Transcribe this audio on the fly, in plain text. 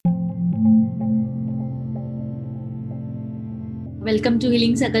Welcome to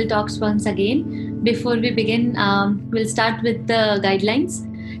Healing Circle Talks once again. Before we begin, we'll start with the guidelines.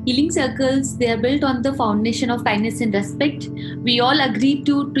 Healing circles, they are built on the foundation of kindness and respect. We all agree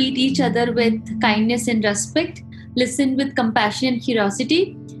to treat each other with kindness and respect, listen with compassion and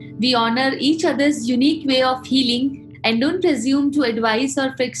curiosity. We honor each other's unique way of healing and don't presume to advise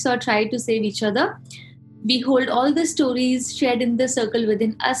or fix or try to save each other. We hold all the stories shared in the circle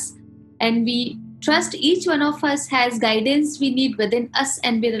within us, and we trust each one of us has guidance we need within us,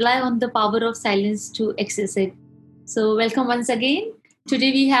 and we rely on the power of silence to access it. So, welcome once again.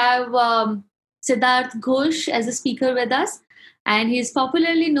 Today we have Sidharth Ghosh as a speaker with us, and he is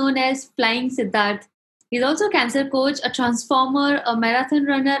popularly known as Flying Sidharth. He's also a cancer coach, a transformer, a marathon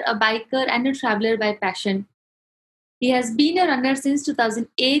runner, a biker, and a traveler by passion. He has been a runner since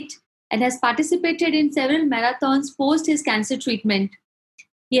 2008 and has participated in several marathons post his cancer treatment.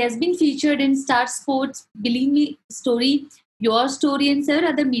 He has been featured in Star Sports, Believe Me Story, Your Story, and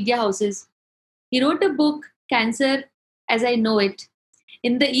several other media houses. He wrote a book, Cancer as I Know It,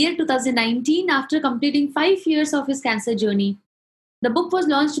 in the year 2019 after completing 5 years of his cancer journey. The book was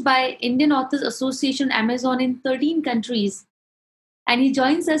launched by Indian Authors Association Amazon in 13 countries. And he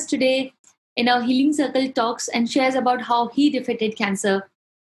joins us today in our Healing Circle talks and shares about how he defeated cancer.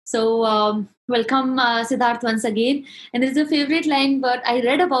 So, welcome, Siddharth, once again. And this is a favorite line, but I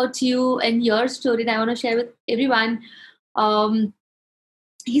read about you and your story, and I want to share with everyone. Um,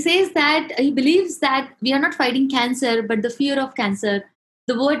 he says that he believes that we are not fighting cancer, but the fear of cancer.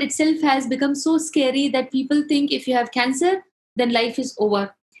 The word itself has become so scary that people think if you have cancer, then life is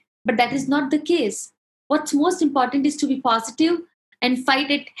over. But that is not the case. What's most important is to be positive and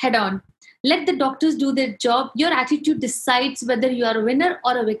fight it head on. Let the doctors do their job. Your attitude decides whether you are a winner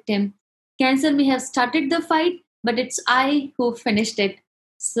or a victim. Cancer may have started the fight, but it's I who finished it.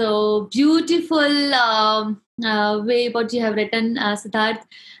 So beautiful way what you have written, Siddharth.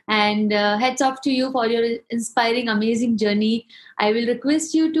 And heads off to you for your inspiring, amazing journey. I will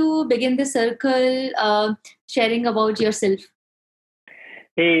request you to begin the circle sharing about yourself.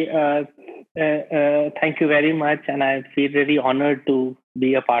 Hey, thank you very much, and I feel really honored to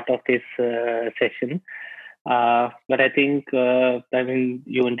be a part of this session. But I think, I've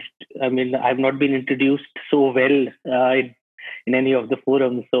not been introduced so well in any of the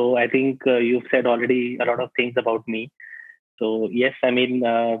forums. So I think you've said already a lot of things about me. So yes,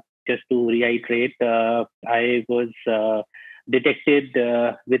 just to reiterate, I was detected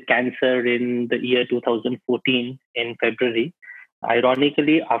with cancer in the year 2014 in February.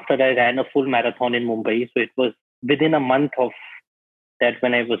 Ironically, after I ran a full marathon in Mumbai, so it was within a month of that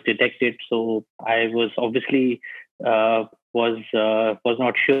when I was detected. So I was obviously was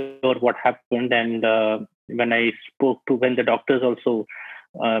not sure what happened, and when I spoke to when the doctors also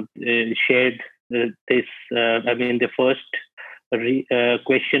shared this, the first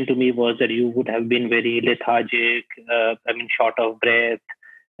question to me was that you would have been very lethargic, short of breath,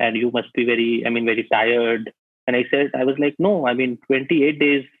 and you must be very tired. And I said, I was like, no, 28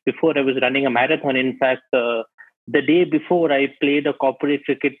 days before I was running a marathon. In fact, the day before I played a corporate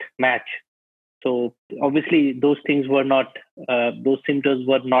cricket match. So obviously those things were not, those symptoms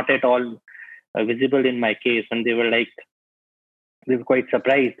were not at all visible in my case. And they were quite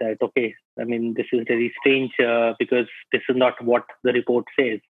surprised that, okay, this is very strange because this is not what the report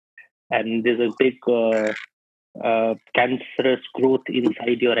says. And there's a big cancerous growth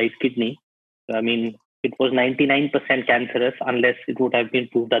inside your right kidney. It was 99% cancerous unless it would have been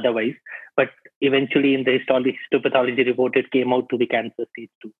proved otherwise. But eventually in the histopathology report, it came out to be cancer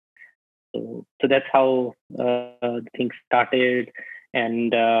stage 2. So that's how things started. And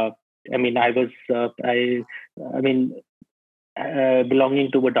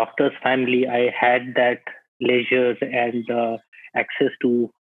belonging to a doctor's family, I had that leisure and access to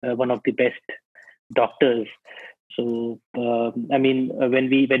one of the best doctors. So, when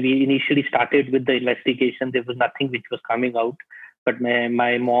we initially started with the investigation, there was nothing which was coming out. But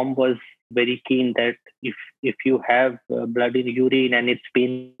my mom was very keen that if you have blood in urine and it's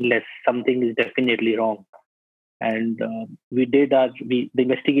painless, something is definitely wrong. And we did the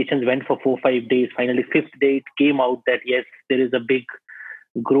investigations went for 4-5 days. Finally, fifth day it came out that yes, there is a big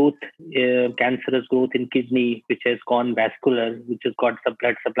growth, cancerous growth in kidney, which has gone vascular, which has got some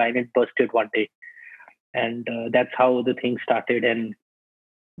blood supply, and it bursted one day. And that's how the thing started. And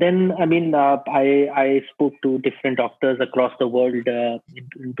then I spoke to different doctors across the world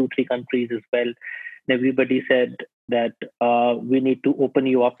in 2-3 countries as well. And everybody said that we need to open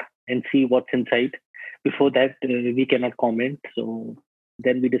you up and see what's inside. Before that, we cannot comment. So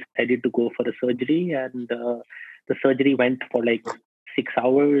then we decided to go for a surgery, and the surgery went for like 6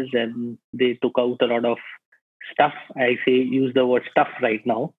 hours, and they took out a lot of stuff. I say use the word stuff right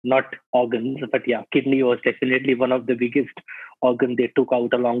now, not organs, but yeah, kidney was definitely one of the biggest organ they took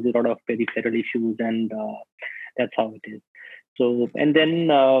out along with a lot of peripheral issues, and that's how it is. So, and then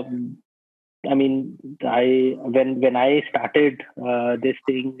I mean, when I started this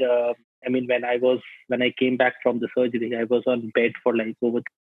thing, I mean, when I came back from the surgery, I was on bed for like over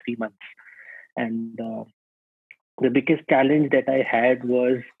 3 months, and the biggest challenge that I had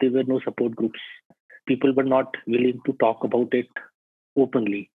was there were no support groups. People were not willing to talk about it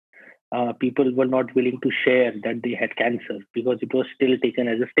openly. People were not willing to share that they had cancer because it was still taken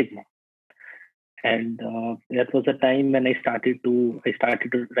as a stigma. And that was a time when I started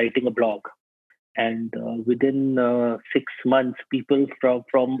writing a blog, and within 6 months, people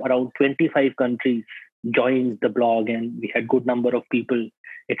from around 25 countries joined the blog, and we had good number of people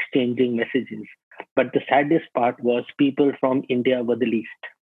exchanging messages. But the saddest part was people from India were the least.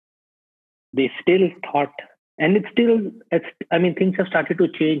 They still thought, and it's I mean, things have started to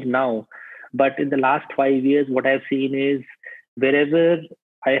change now, but in the last 5 years what I've seen is wherever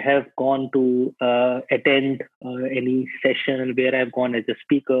I have gone to attend any session, where I've gone as a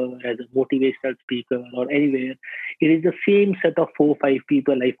speaker, as a motivational speaker, or anywhere, it is the same set of 4 5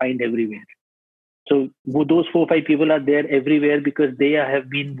 people I find everywhere. So those 4 5 people are there everywhere because they have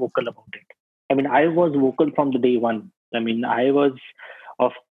been vocal about it. I mean, I was vocal from the day one. I mean,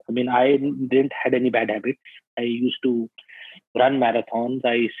 of. I mean, I didn't had any bad habits. I used to run marathons.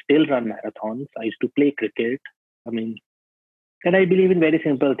 I still run marathons. I used to play cricket. I mean, and I believe in very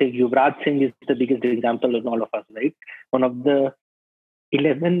simple things. Yuvraj Singh is the biggest example of all of us, right? One of the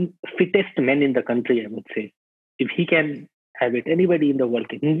 11 fittest men in the country, I would say. If he can have it, anybody in the world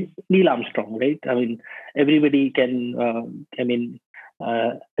can. Neil Armstrong, right? I mean, everybody can.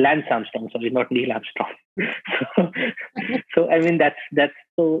 Lance Armstrong, sorry, not Neil Armstrong. so, so I mean, that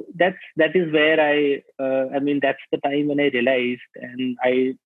is where I mean, that's the time when I realized, and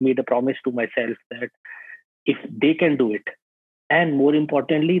I made a promise to myself that if they can do it, and more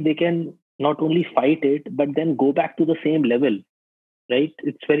importantly, they can not only fight it, but then go back to the same level, right?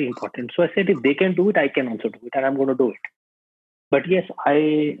 It's very important. So I said, if they can do it, I can also do it, and I'm going to do it. But yes,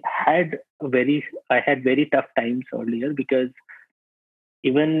 I had very tough times earlier because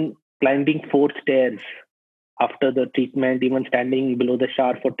even climbing 4 stairs after the treatment, even standing below the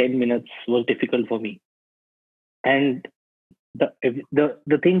shower for 10 minutes was difficult for me. And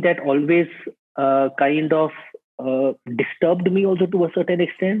the thing that always kind of disturbed me also to a certain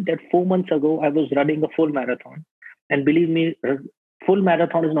extent, that 4 months ago I was running a full marathon, and believe me, full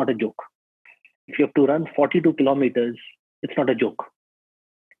marathon is not a joke. If you have to run 42 kilometers, it's not a joke.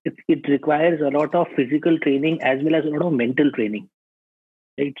 It requires a lot of physical training as well as a lot of mental training,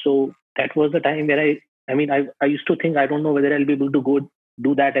 right? So that was the time where I mean, I used to think, I don't know whether I'll be able to go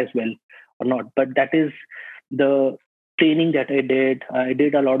do that as well or not. But that is the training that I did. I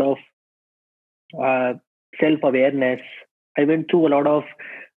did a lot of self-awareness. I went through a lot of,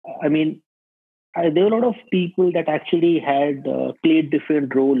 I mean, there were a lot of people that actually had played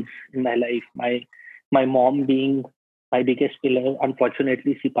different roles in my life. My mom being my biggest pillar.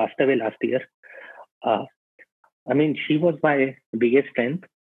 Unfortunately, she passed away last year. Uh, I mean, she was my biggest strength.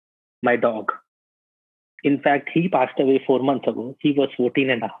 My dog. In fact, he passed away 4 months ago. He was 14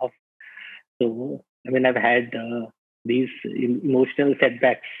 and a half. So, I mean, I've had these emotional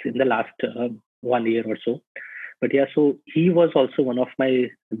setbacks in the last 1 year or so. But yeah, so he was also one of my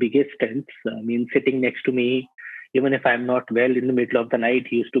biggest strengths. I mean, sitting next to me, even if I'm not well in the middle of the night,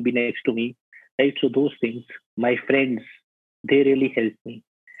 he used to be next to me. Right. So those things, my friends, they really helped me.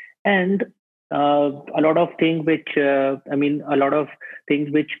 And a lot of things which, a lot of things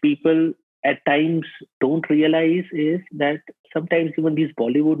which people at times don't realize is that sometimes even these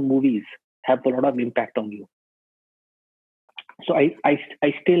Bollywood movies have a lot of impact on you. So I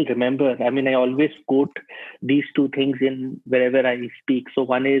still remember, I mean, I always quote these two things in wherever I speak. So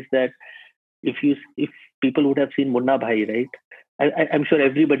one is that if people would have seen Munna Bhai, right? I'm sure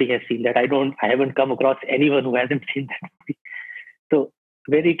everybody has seen that. I haven't come across anyone who hasn't seen that movie. So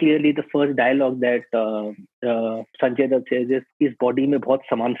very clearly, the first dialogue that Sanjay Dutt says is, "Is body में बहुत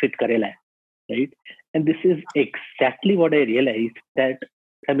सामान fit करेला है," right? And this is exactly what I realized, that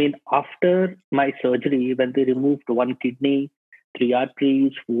I mean, after my surgery, when they removed one kidney, 3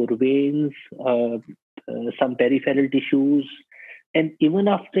 arteries, 4 veins, some peripheral tissues, and even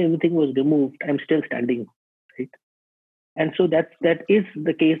after everything was removed, I'm still standing, right? And so that is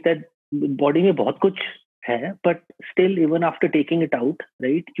the case, that body में बहुत कुछ है, but still, even after taking it out,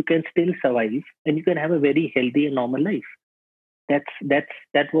 right, you can still survive and you can have a very healthy and normal life.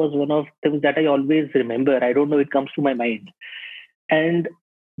 That was one of the things that I always remember. I don't know, it comes to my mind. And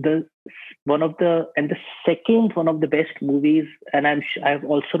the the second one of the best movies, and I've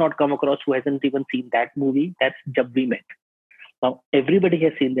also not come across who hasn't even seen that movie. That's Jab We Met. Now everybody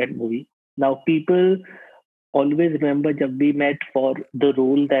has seen that movie. Now people always remember Jab We Met for the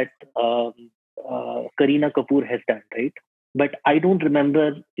role that Kareena Kapoor has done, right? But I don't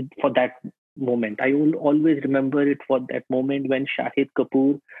remember it for that moment. I will always remember it for that moment when Shahid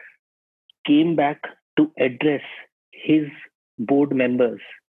Kapoor came back to address his board members.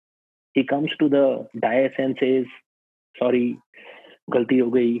 He comes to the dais and says, "Sorry, गलती हो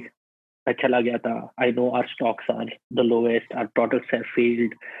गई. मैं चला गया था. I know our stocks are the lowest. Our products have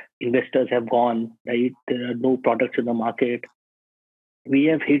failed. Investors have gone. Right? There are no products in the market. We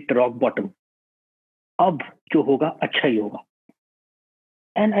have hit rock bottom. अब जो होगा अच्छा ही होगा."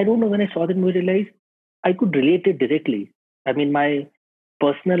 And I don't know, when I saw the movie, I realized I could relate it directly. I mean, my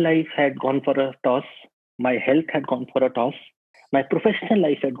personal life had gone for a toss. My health had gone for a toss. My professional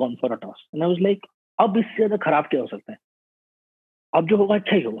life had gone for a toss. And I was like, अब इससे ज़्यादा खराब क्या हो सकता है? अब जो होगा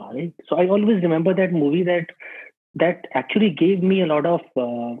अच्छा ही होगा, right? So I always remember that movie that actually gave me a lot of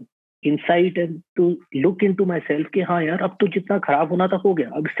insight and to look into myself कि हाँ यार, अब तो जितना खराब होना था हो गया,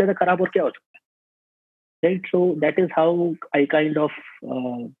 अब इससे ज़्यादा खराब और क्या हो सकता है? Right? So that is how I kind of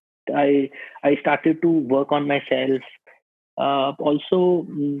I started to work on myself. Also,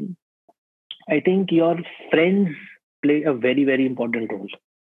 I think your friends play a very, very important role,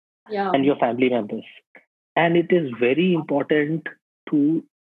 Yeah. and your family members. And it is very important to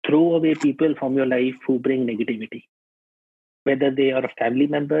throw away people from your life who bring negativity, whether they are family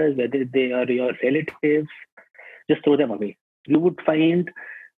members, whether they are your relatives. Just throw them away. You would find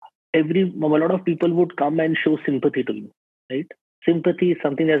a lot of people would come and show sympathy to you, right? Sympathy is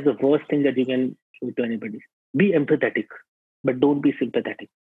something that's the worst thing that you can show to anybody. Be empathetic, but don't be sympathetic.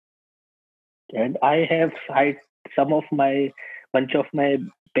 And I have had some of my bunch of my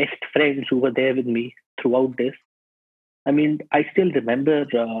best friends who were there with me throughout this. I mean, I still remember.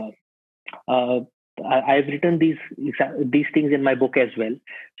 I've written these things in my book as well.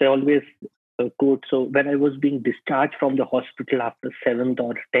 So I always quote. So when I was being discharged from the hospital after 7th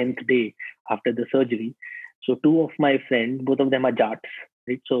or 10th day after the surgery, so two of my friends, both of them are Jats,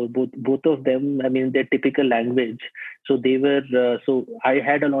 right? So both of them, I mean, their typical language. So they were. So I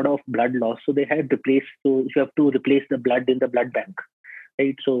had a lot of blood loss. So they had replaced. So you have to replace the blood in the blood bank,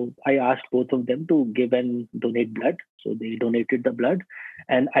 right? So I asked both of them to give and donate blood. So they donated the blood,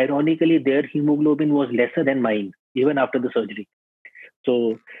 and ironically, their hemoglobin was lesser than mine even after the surgery.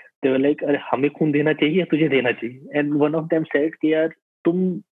 So they were like, "अरे हमें खून देना चाहिए या तुझे देना चाहिए?" And one of them said कि यार तुम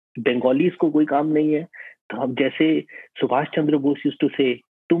बंगालीज को कोई काम नहीं है, तो हम जैसे सुभाष चंद्र बोस यूज्ड टू से,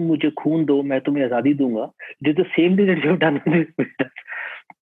 तुम मुझे खून दो मैं तुम्हें आजादी दूंगा, जो the same day that you have done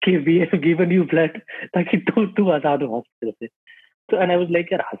कि we have given you blood ताकि तू आजाद हो हॉस्पिटल से. So and I was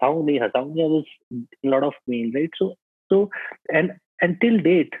like, यार हंसाऊं नहीं हंसाऊं, I was a lot of pain, right? So and until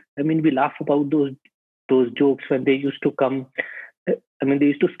date, I mean, we laugh about those jokes when they used to come. I mean, they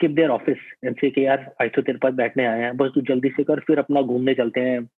used to skip their office and say कि यार आज तो तेरे पास बैठने आए हैं, बस तू जल्दी से कर, फिर अपना घूमने चलते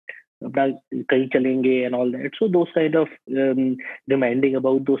हैं, अपना कहीं चलेंगे and all that. So those kind of reminding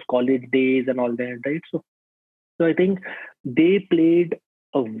about those college days and all that, right? So I think they played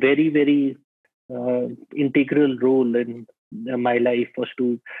a very, very integral role in my life as to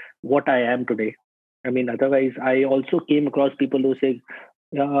what I am today. I mean, otherwise, I also came across people who say,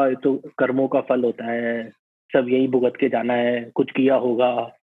 "Yeah, ये तो कर्मों का फल होता है, सब यही भुगत के जाना है, कुछ किया होगा."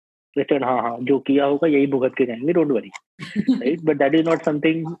 I said, हाँ हाँ, जो किया होगा यही भुगत के जाएंगे, don't worry, right? But that is not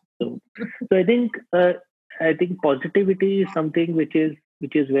something. So I think positivity is something which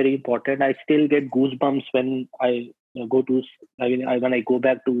is very important. I still get goosebumps when I go to. I mean, when I go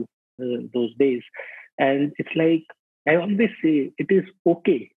back to those days, and it's like I always say, it is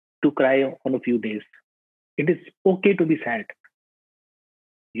okay to cry on a few days. It is okay to be sad.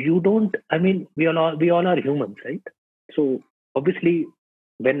 You don't. I mean, we all are humans, right? So obviously,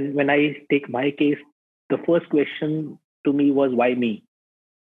 when I take my case, the first question to me was why me,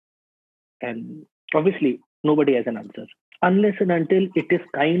 and obviously nobody has an answer unless and until it is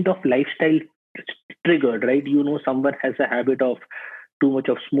kind of lifestyle triggered, right? You know, someone has a habit of too much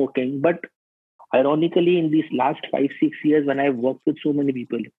of smoking, but ironically, in these last 5 6 years, when I've worked with so many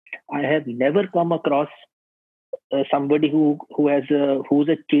people, I have never come across somebody who's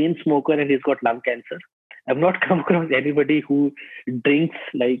a chain smoker and he's got lung cancer. I've not come across anybody who drinks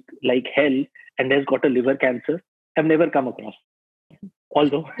like hell and has got a liver cancer. I've never come across.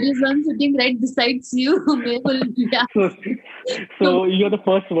 Although there is one sitting right besides you, Mehul. Yeah. so you're the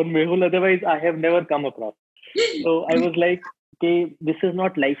first one, Mehul. Otherwise, I have never come across. So I was like, okay, this is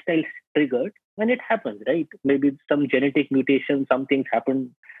not lifestyle triggered, when it happens, right? Maybe some genetic mutation, some things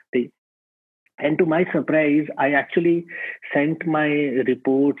happen. And to my surprise, I actually sent my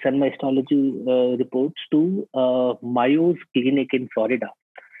reports and my astrology reports to Mayo's clinic in Florida.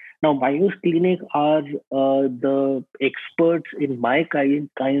 Now, Mayo's clinic are the experts in my kind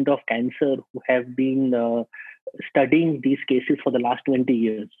of cancer who have been studying these cases for the last 20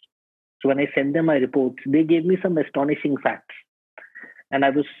 years. So when I sent them my reports, they gave me some astonishing facts. And I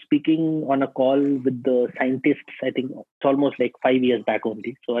was speaking on a call with the scientists. I think it's almost like 5 years back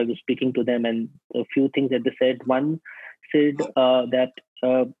only. So I was speaking to them, and a few things that they said. One said that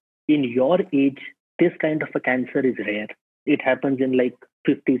in your age, this kind of a cancer is rare. It happens in like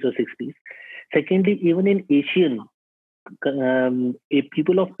 50s or 60s. Secondly, even in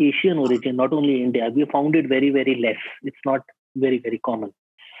people of Asian origin, not only India, we found it very, very less. It's not very, very common.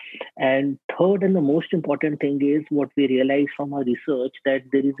 And third, and the most important thing is what we realized from our research, that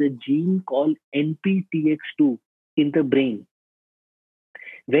there is a gene called NPTX2 in the brain.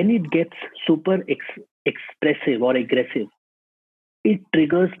 When it gets super expressive or aggressive, it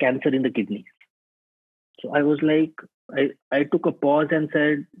triggers cancer in the kidneys. So I was like, I took a pause and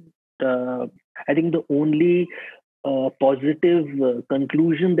said, I think the only positive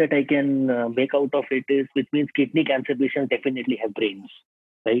conclusion that I can make out of it is, which means kidney cancer patients definitely have brains,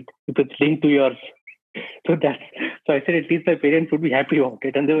 right? If it's linked to yours. So I said, at least my parents would be happy about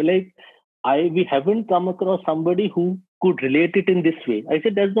it. And they were like, we haven't come across somebody who could relate it in this way. I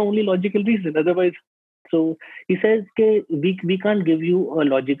said, that's the only logical reason. Otherwise, so he says, okay, we can't give you a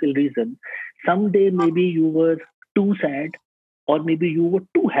logical reason. Someday maybe you were too sad, or maybe you were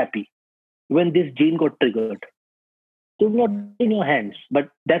too happy when this gene got triggered. So it's not in your hands, but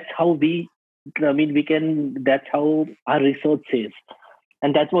that's how that's how our research says.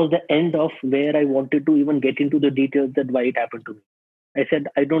 And that was the end of where I wanted to even get into the details that why it happened to me. I said,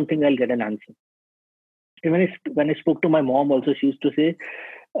 I don't think I'll get an answer. And when I spoke to my mom also, she used to say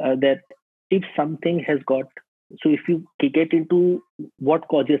that if something has got, so if you get into what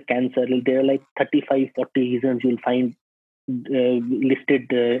causes cancer, there are like 35, 40 reasons you'll find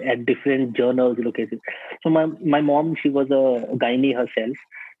listed at different journals located. So my mom, she was a gynae herself.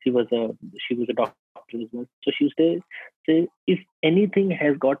 She was a doctor as well. So she used to say, if anything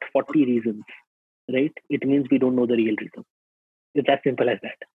has got 40 reasons, right, it means we don't know the real reason. It's as simple as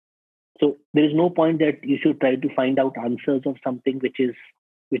that. So there is no point that you should try to find out answers of something which is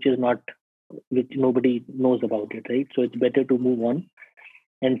not, which nobody knows about it, right? So it's better to move on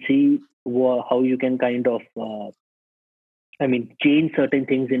and see how you can kind of change certain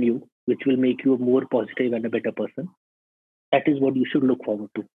things in you, which will make you a more positive and a better person. That is what you should look forward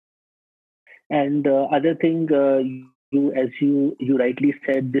to. And other thing, as you rightly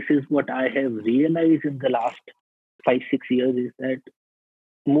said, this is what I have realized in the last 5-6 years, is that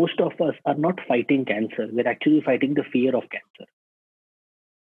most of us are not fighting cancer. We're actually fighting the fear of cancer.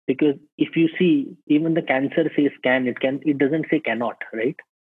 Because if you see, even the cancer says it doesn't say cannot, right?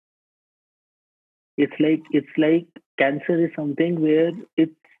 It's like cancer is something where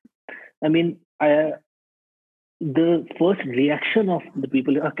the first reaction of the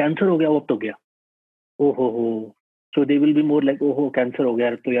people, cancer ho gaya, wo ab to gaya. Oh ho. So they will be more like, oh ho, cancer ho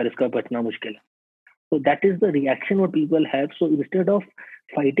gaya, to yaar iska bachna mushkil hai. So that is the reaction what people have. So instead of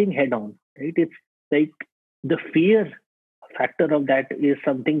fighting head on, right, it's like the fear factor of that is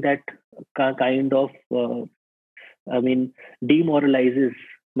something that kind of, demoralizes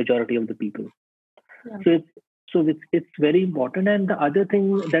majority of the people. Yeah. So it's very important. And the other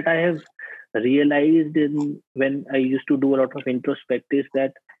thing that I have realized when I used to do a lot of introspect is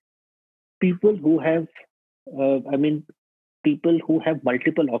that people who have, people who have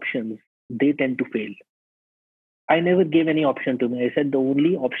multiple options, they tend to fail. I never gave any option to me. I said the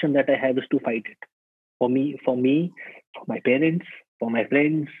only option that I have is to fight it. For me, for my parents, for my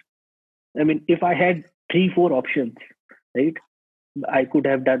friends. If I had 3, 4 options, right? I could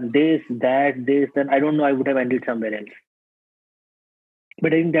have done this, that, this, then I don't know, I would have ended somewhere else.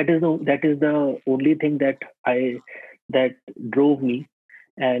 But I think that is the only thing that drove me,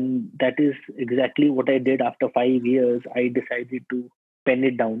 and that is exactly what I did. After 5 years, I decided to pen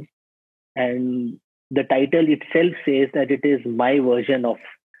it down, and the title itself says that it is my version of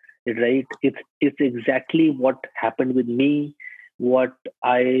it, right? It's exactly what happened with me, what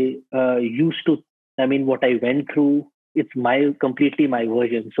I used to, what I went through. It's completely my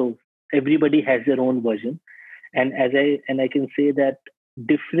version. So everybody has their own version, and I can say that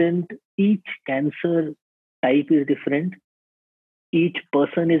each cancer type is different, each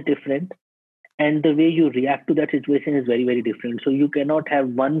person is different, and the way you react to that situation is very, very different. So you cannot have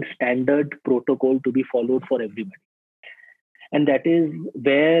one standard protocol to be followed for everybody. And that is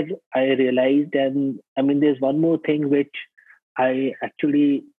where I realized, and I mean, there's one more thing which I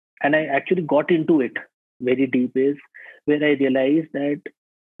actually, and I actually got into it very deep, is where I realized that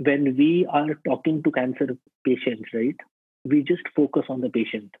when we are talking to cancer patients, right, we just focus on the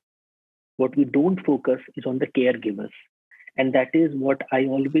patient. What we don't focus is on the caregivers. And that is what I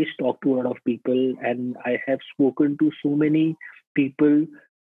always talk to a lot of people. And I have spoken to so many people.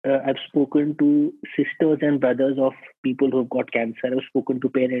 I've spoken to sisters and brothers of people who've got cancer. I've spoken to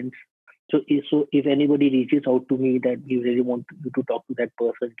parents. So if anybody reaches out to me that we really want you to talk to that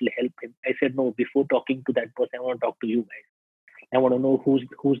person, it'll help him. I said, no, before talking to that person, I want to talk to you guys. I want to know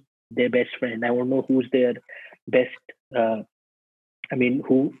who's their best friend. I want to know who's their best. Uh, I mean,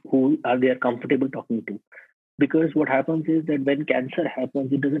 who are they comfortable talking to? Because what happens is that when cancer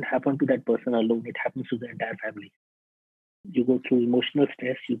happens, it doesn't happen to that person alone. It happens to the entire family. You go through emotional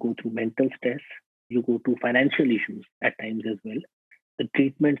stress, you go through mental stress, you go through financial issues at times as well. The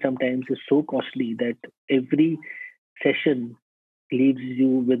treatment sometimes is so costly that every session leaves you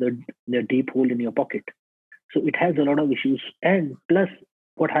with a deep hole in your pocket. So it has a lot of issues. And plus,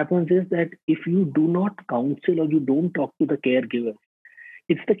 what happens is that if you do not counsel or you don't talk to the caregiver,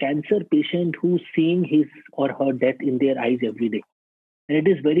 it's the cancer patient who's seeing his or her death in their eyes every day. And it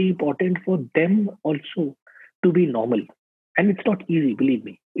is very important for them also to be normal. And it's not easy, believe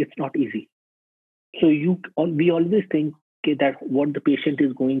me, it's not easy. So we always think, okay, that what the patient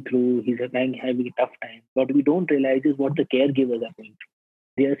is going through, he's having a tough time. What we don't realize is what the caregivers are going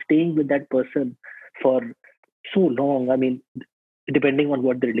through. They are staying with that person for so long. I mean, depending on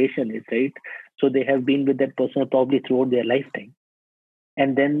what the relation is, right? So they have been with that person probably throughout their lifetime.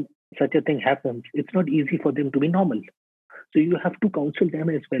 And then such a thing happens. It's not easy for them to be normal. So you have to counsel them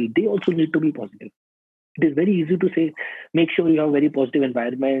as well. They also need to be positive. It is very easy to say, make sure you have a very positive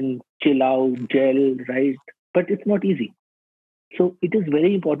environment, chill out, gel, right? But it's not easy. So it is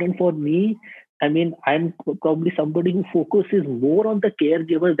very important for me. I mean, I'm probably somebody who focuses more on the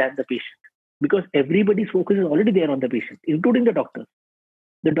caregiver than the patient, because everybody's focus is already there on the patient, including the doctors.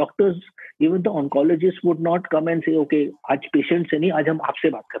 The doctors, even the oncologists would not come and say, okay, आज patient से नहीं, आज हम आपसे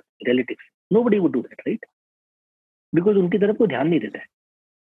बात करते हैं, relatives. Nobody would do that, right? Because उनकी तरफ को ध्यान नहीं देता है.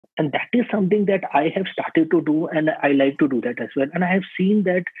 And that is something that I have started to do, and I like to do that as well. And I have seen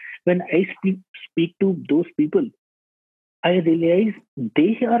that when I speak to those people, I realize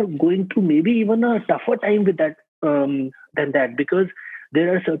they are going through maybe even a tougher time with that than that, because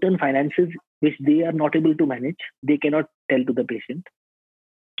there are certain finances which they are not able to manage. They cannot tell to the patient.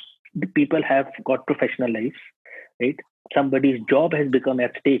 The people have got professional lives, right? Somebody's job has become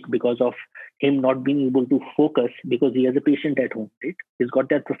at stake because of him not being able to focus because he has a patient at home, right? He's got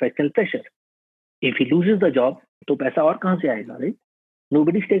that professional pressure. If he loses the job, तो पैसा और कहाँ से आएगा, right?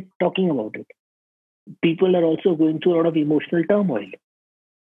 Nobody's talking about it. People are also going through a lot of emotional turmoil,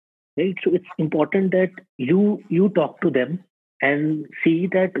 right? So it's important that you talk to them and see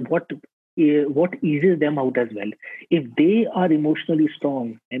that what eases them out as well. If they are emotionally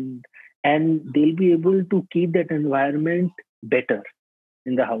strong, and they'll be able to keep that environment better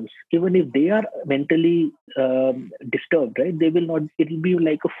in the house, even if they are mentally disturbed, right? They will not. It will be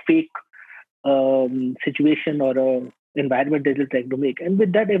like a fake situation or a environment that they're trying to make, and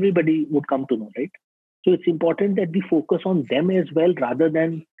with that, everybody would come to know, right? So it's important that we focus on them as well rather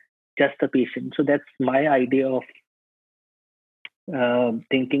than just the patient. So that's my idea of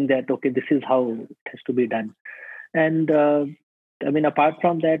thinking that, okay, this is how it has to be done. And I mean, apart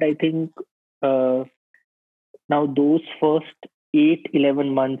from that, I think uh, now those first 8,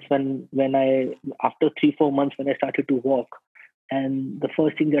 11 months, when I, after 3, 4 months, when I started to walk, and the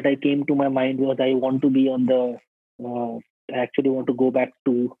first thing that I came to my mind was I want to be on the I actually want to go back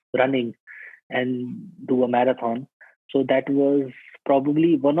to running and do a marathon. So that was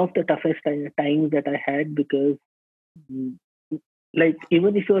probably one of the toughest times that I had, because mm, like,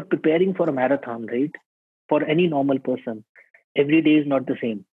 even if you're preparing for a marathon, right? For any normal person, every day is not the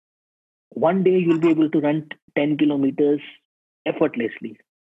same. One day you'll be able to run 10 kilometers effortlessly.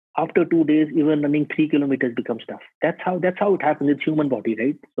 After 2 days, even running 3 kilometers becomes tough. That's how it happens. It's human body,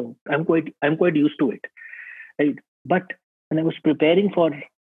 right? So I'm quite used to it, right? But when I was preparing for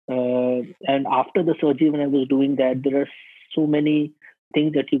and after the surgery, when I was doing that, there are so many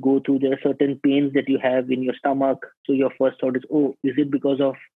things that you go through. There are certain pains that you have in your stomach. So your first thought is, oh, is it because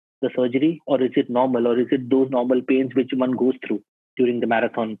of the surgery, or is it normal, or is it those normal pains which one goes through during the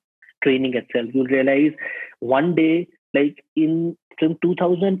marathon training itself? You'll realize one day, like in from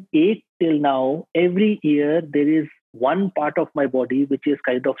 2008 till now, every year there is one part of my body which is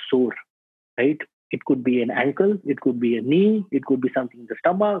kind of sore, right? It could be an ankle, it could be a knee, it could be something in the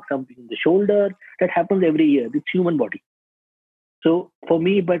stomach, something in the shoulder. That happens every year. It's human body. So for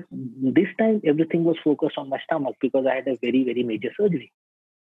me, but this time everything was focused on my stomach because I had a very, very major surgery.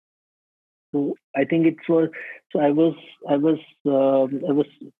 So I think it was. So I was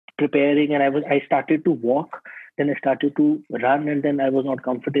preparing, and I started to walk. Then I started to run, and then I was not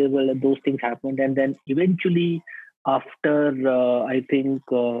comfortable, and those things happened. And then eventually, after I think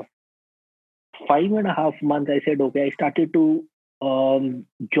 5.5 months, I said, okay. I started to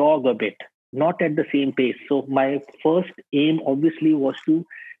jog a bit, not at the same pace. So my first aim, obviously, was to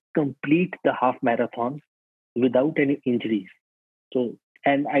complete the half marathon without any injuries. So,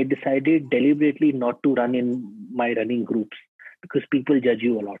 and I decided deliberately not to run in my running groups because people judge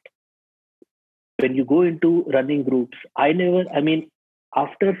you a lot. When you go into running groups, I mean,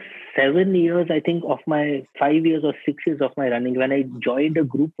 after 7 years, I think, of my 5 years or 6 years of my running, when I joined a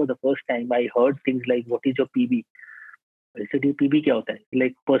group for the first time, I heard things like, what is your PB? I said, ये PB क्या होता है?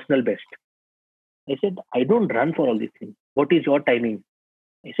 Like personal best. I said, I don't run for all these things. What is your timing?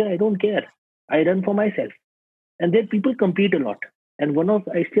 I said, I don't care. I run for myself. And then people compete a lot. And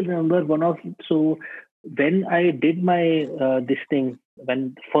I still remember so when I did my this thing,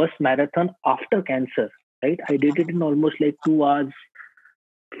 when first marathon after cancer, right? I did it in almost like 2 hours,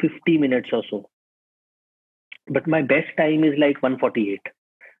 50 minutes or so. But my best time is like 1:48,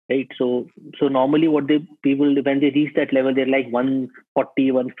 right? So normally what they people when they reach that level, they're like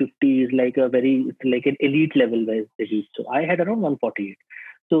 1:40, 1:50 is like a very, it's like an elite level where they reach. So I had around 1:48.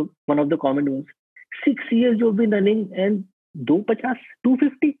 So one of the comment was, 6 years you've been running and 250,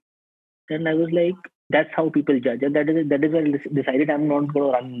 250. And I was like, that's how people judge. And that is why I decided I'm not going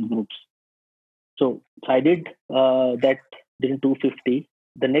to run in groups. So I did that in 250.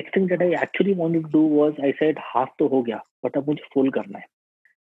 The next thing that I actually wanted to do was, I said, half to ho gaya, but अब मुझे full करना है.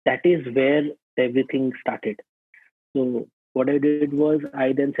 That is where everything started. So what I did was,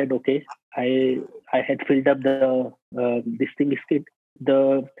 I then said, okay, I had filled up this thing is it.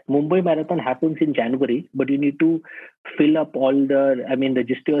 The Mumbai Marathon happens in January, but you need to fill up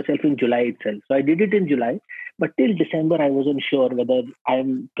register yourself in July itself. So I did it in July, but till December I wasn't sure whether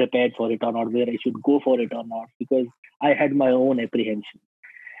I'm prepared for it or not, whether I should go for it or not, because I had my own apprehension.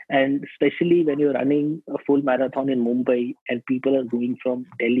 And especially when you're running a full marathon in Mumbai and people are going from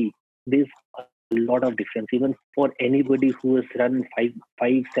Delhi, there's a lot of difference, even for anybody who has run 7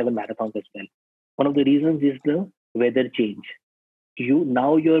 marathons as well. One of the reasons is the weather change.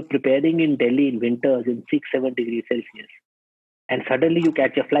 You're preparing in Delhi in winters in 6-7 degrees Celsius, and suddenly you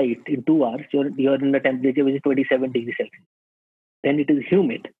catch a flight in 2 hours. You're in a temperature which is 27 degrees Celsius. Then it is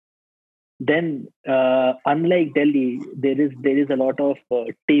humid. Then, unlike Delhi, there is a lot of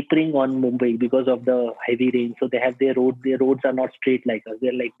tapering on Mumbai because of the heavy rain. So they have their roads. Their roads are not straight like us;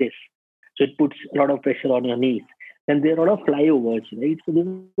 they're like this. So it puts a lot of pressure on your knees. And there are a lot of flyovers, right? So there's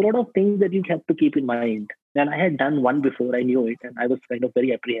a lot of things that you have to keep in mind. And I had done one before; I knew it, and I was kind of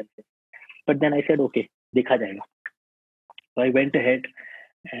very apprehensive. But then I said, okay, देखा जाएगा. So I went ahead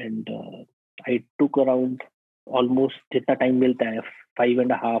and I took around almost जितना time मिलता है,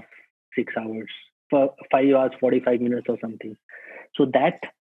 5.5, 6 hours, for 5 hours 45 minutes or something. So that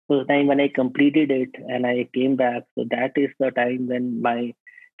was the time when I completed it and I came back. So that is the time when my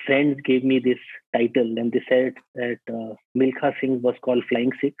friends gave me this title, and they said that Milkha Singh was called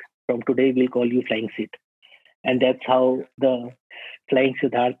Flying Sikh. From today, we'll call you Flying Sikh. And that's how the Flying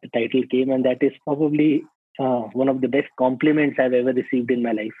Siddharth title came, and that is probably one of the best compliments I've ever received in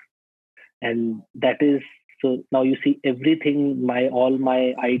my life. And that is, so now you see everything, all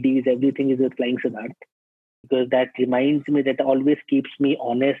my IDs, everything is with Flying Siddharth, because that reminds me, that always keeps me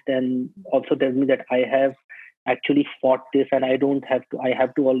honest, and also tells me that I have actually fought this, and I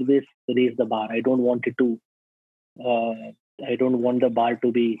have to always raise the bar. Uh, I don't want the bar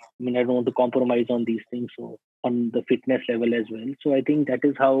to be, I don't want to compromise on these things. So on the fitness level as well. So I think that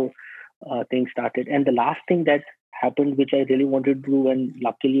is how things started. And the last thing that happened, which I really wanted to do, and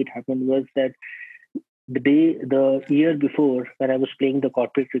luckily it happened, was that the year before, when I was playing the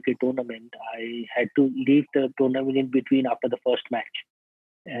corporate cricket tournament, I had to leave the tournament in between after the first match.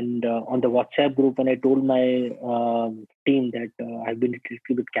 And on the WhatsApp group, when I told my team that I've been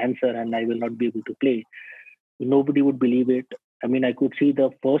treated with cancer and I will not be able to play, nobody would believe it. I mean, I could see the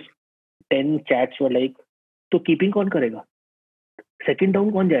first 10 chats were like, तो keeping कौन करेगा, second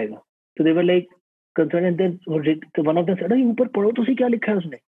down कौन जाएगा. So they were like concerned, and then one of them said, अरे ऊपर पढ़ो तो क्या लिखा है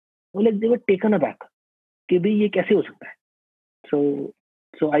उसने. Like they were taken aback कि भाई ये कैसे हो सकता है.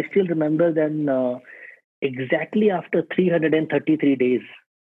 So I still remember then, exactly after 333 days,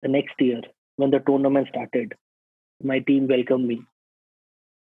 the next year, when the tournament started, my team welcomed me.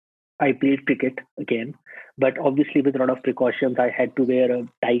 I played cricket again, but obviously with a lot of precautions. I had to wear a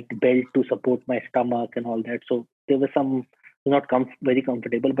tight belt to support my stomach and all that. So there were some not very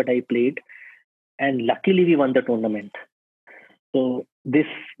comfortable, but I played, and luckily we won the tournament. So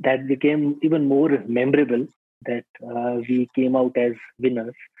that became even more memorable, that we came out as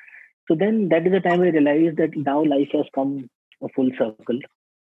winners. So then that is the time I realized that now life has come a full circle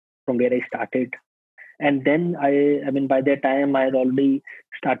from where I started. And then I mean, by that time I had already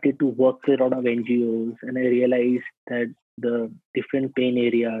started to work with a lot of NGOs, and I realized that the different pain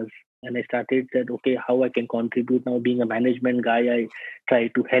areas, and I started that, okay, how I can contribute now. Being a management guy, I try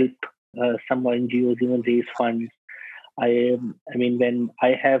to help some NGOs even raise funds. I mean, when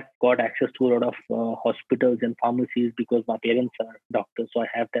I have got access to a lot of hospitals and pharmacies because my parents are doctors, so I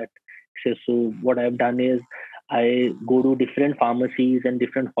have that access. So what I've done is I go to different pharmacies and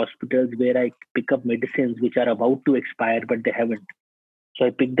different hospitals where I pick up medicines which are about to expire but they haven't. So I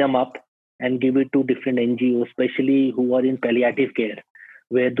pick them up and give it to different NGOs, especially who are in palliative care,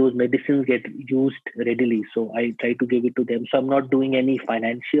 where those medicines get used readily. So I try to give it to them. So I'm not doing any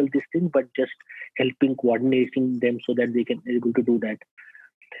financial this thing, but just helping coordinating them so that they can able to do that.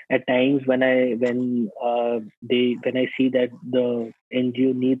 At times when I see that the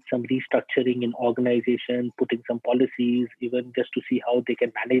NGO needs some restructuring in organization, putting some policies, even just to see how they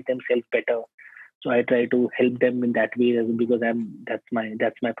can manage themselves better. So I try to help them in that way because that's my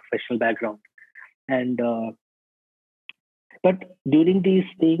professional background. And but during these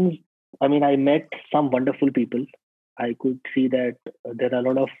things, I mean, I met some wonderful people. I could see that there are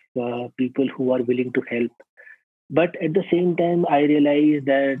a lot of people who are willing to help. But at the same time, I realize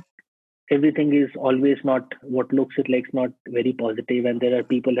that everything is always not what looks it like, not very positive, and there are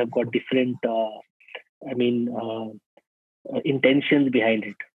people have got different, I mean, intentions behind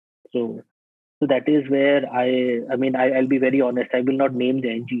it. So, so that is where I'll be very honest. I will not name the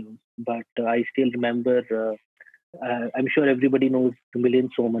NGOs, but I still remember. I'm sure everybody knows Milind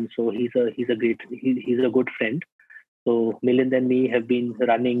Soman. So he's a good friend. So Milind and me have been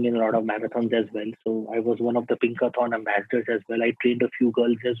running in a lot of marathons as well. So I was one of the Pinkathon ambassadors as well. I trained a few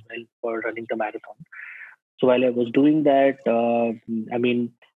girls as well for running the marathon. So while I was doing that, I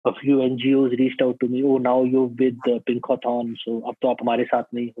mean, a few NGOs reached out to me. Oh, now you're with the Pinkathon, so अब तो आप हमारे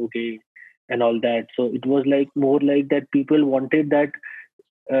साथ नहीं होगे and all that. So it was like more like that. People wanted that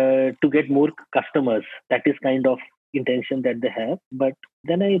to get more customers. That is kind of intention that they have. But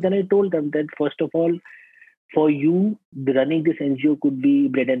then I told them that first of all, for you, the running this NGO could be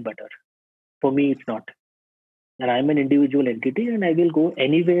bread and butter. For me, it's not. And I'm an individual entity, and I will go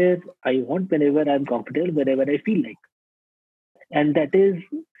anywhere I want, whenever I'm comfortable, wherever I feel like. And that is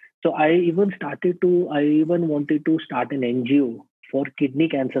so. I even wanted to start an NGO for kidney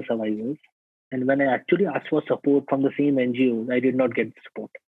cancer survivors. And when I actually asked for support from the same NGOs, I did not get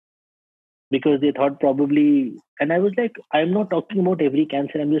support because they thought probably. And I was like, I'm not talking about every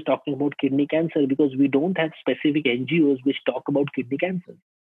cancer. I'm just talking about kidney cancer because we don't have specific NGOs which talk about kidney cancer,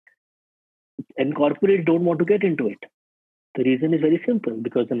 and corporates don't want to get into it. The reason is very simple,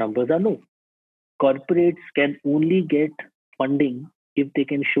 because the numbers are low. Corporates can only get funding if they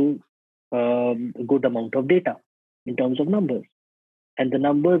can show a good amount of data in terms of numbers. And the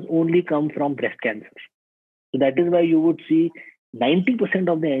numbers only come from breast cancer. So that is why you would see 90%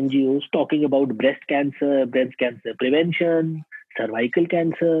 of the NGOs talking about breast cancer prevention, cervical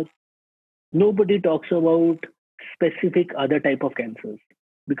cancer. Nobody talks about specific other type of cancers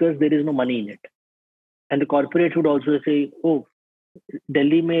because there is no money in it. And the corporate would also say, oh,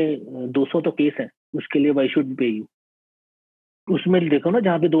 Delhi में 200 तो case है, उसके लिए why should pay you? उसमें देखो ना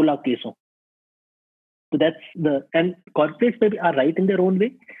जहाँ पे 2 लाख केस हो. So that's and corporates maybe are right in their own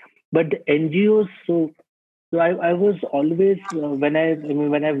way, but the NGOs. So I was always when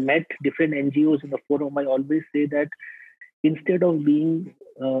I've met different NGOs in the forum, I always say that instead of being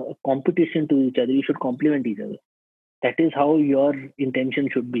a competition to each other, you should complement each other. That is how your intention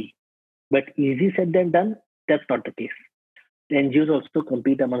should be. But easy said than done. That's not the case. The NGOs also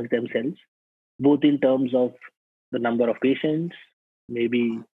compete amongst themselves, both in terms of the number of patients,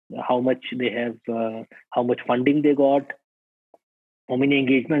 maybe how much they have, how much funding they got, how many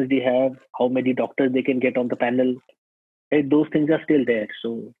engagements they have, how many doctors they can get on the panel. Right? Those things are still there.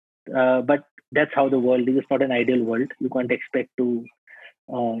 So, but that's how the world is. It's not an ideal world. You can't expect to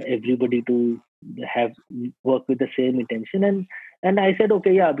everybody to have work with the same intention. And I said,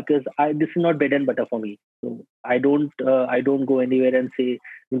 okay, yeah, because this is not bread and butter for me. So I don't go anywhere and say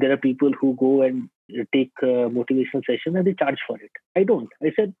there are people who go and take motivational session and they charge for it. I don't.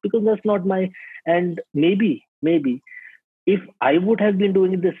 I said because that's not my. And maybe if I would have been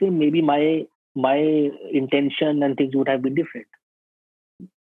doing it the same, maybe my intention and things would have been different.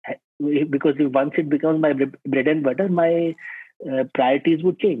 Because if once it becomes my bread and butter, my priorities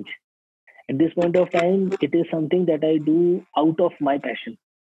would change. At this point of time, it is something that I do out of my passion,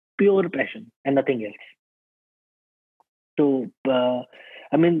 pure passion, and nothing else. So,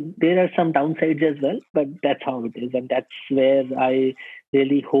 I mean, there are some downsides as well, but that's how it is. And that's where I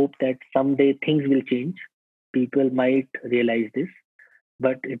really hope that someday things will change. People might realize this,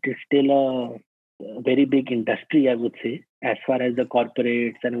 but it is still a very big industry, I would say, as far as the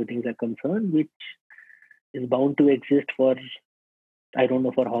corporates and everything are concerned, which is bound to exist for, I don't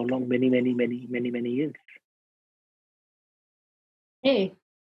know for how long, many years. Hey,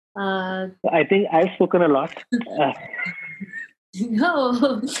 I think I've spoken a lot. Uh,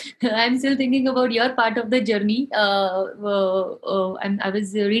 no, I'm still thinking about your part of the journey. I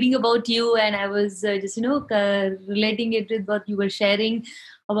was reading about you, and I was just relating it with what you were sharing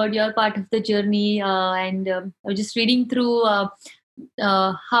about your part of the journey. And I was just reading through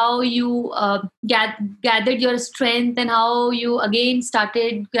how you gathered your strength, and how you again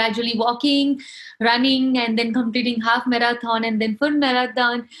started gradually walking, running, and then completing half marathon and then full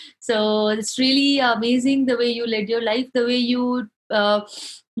marathon. So it's really amazing the way you led your life, the way you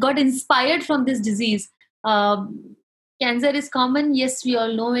got inspired from this disease. Cancer is common. Yes, we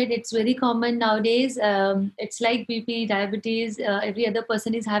all know it. It's very common nowadays. It's like BP, diabetes. Every other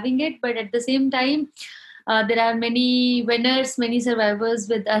person is having it. But at the same time, there are many winners, many survivors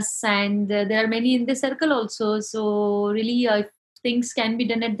with us, and there are many in the circle also. So really, if things can be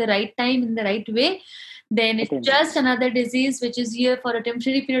done at the right time in the right way, then it's Certainly. just another disease which is here for a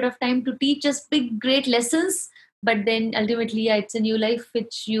temporary period of time to teach us big, great lessons. But then ultimately, yeah, it's a new life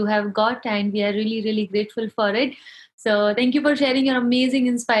which you have got, and we are really, really grateful for it. So thank you for sharing your amazing,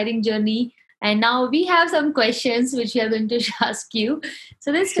 inspiring journey. And now we have some questions which we are going to ask you.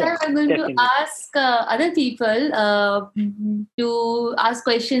 So this Sure, time I'm going to definitely. ask other people to ask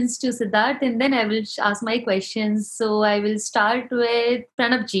questions to Siddharth, and then I will ask my questions. So I will start with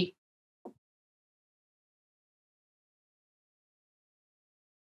Pranabji.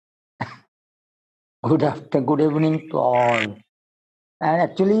 Good evening to all. And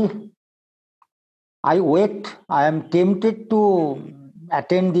actually, I am tempted to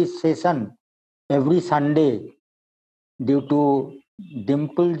attend this session every Sunday due to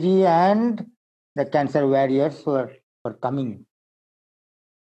Dimple and the cancer warriors who are coming.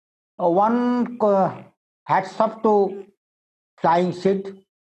 One hats off to Flying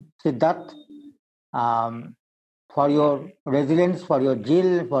Sidharth, for your resilience, for your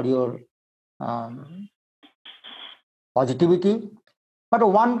zeal, for your um, positivity. But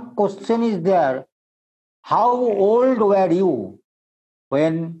one question is there: how old were you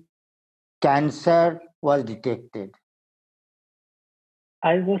when cancer was detected?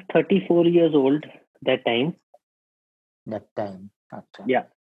 I was 34 years old that time. That time? Okay. Yeah.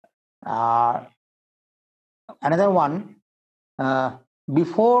 Uh, Another one, uh,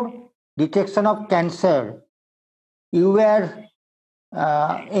 before detection of cancer, you were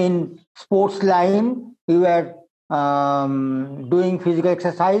in sports line, you were doing physical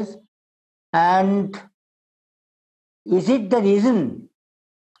exercise, and is it the reason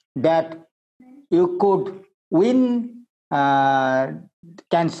that you could win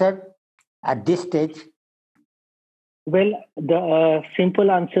cancer at this stage? Well, the simple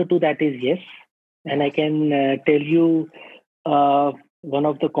answer to that is yes. And I can tell you one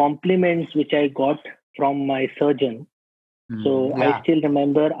of the compliments which I got from my surgeon. So I Yeah. still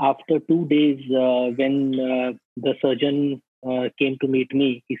remember after 2 days when the surgeon came to meet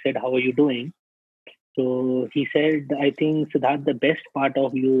me, he said, "How are you doing?" So he said, "I think, Siddharth, the best part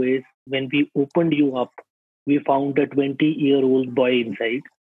of you is when we opened you up, we found a 20-year-old boy inside.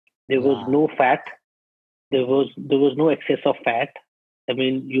 There was Yeah. no fat. There was no excess of fat. I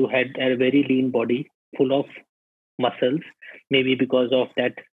mean, you had a very lean body full of muscles, maybe because of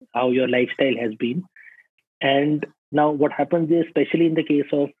that, how your lifestyle has been. And now what happens is, especially in the case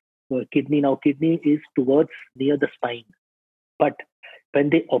of kidney, now kidney is towards near the spine. But when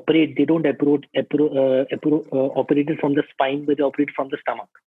they operate, they don't operate it from the spine, but they operate from the stomach.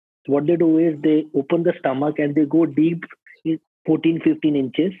 So what they do is they open the stomach and they go deep, 14, 15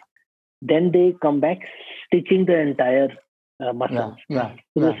 inches. Then they come back stitching the entire muscles. So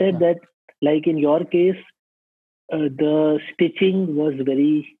they said that, like in your case, the stitching was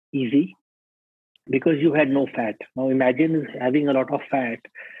very easy because you had no fat. Now imagine having a lot of fat.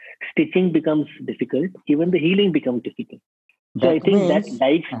 Stitching becomes difficult. Even the healing becomes difficult. So I think that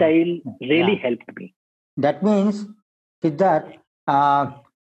lifestyle really helped me. That means, Siddharth,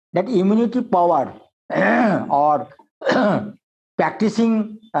 that immunity power or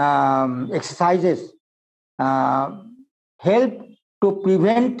practicing exercises help to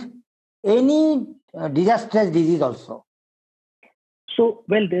prevent any disastrous disease also. So,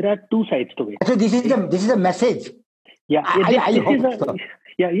 well, there are two sides to it. So this is a message. Yeah, I this hope is a so.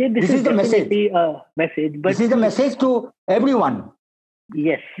 this is the message. definitely a message. But This is the message to everyone.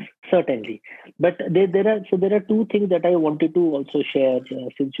 yes, certainly. But there are two things that I wanted to also share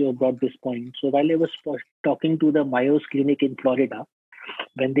since you have brought this point. So while I was talking to the Mayo's clinic in Florida,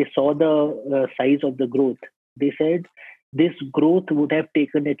 when they saw the size of the growth, they said this growth would have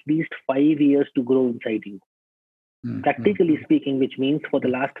taken at least 5 years to grow inside you. Practically speaking, which means for the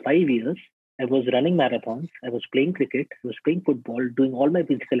last 5 years, I was running marathons, I was playing cricket, I was playing football, doing all my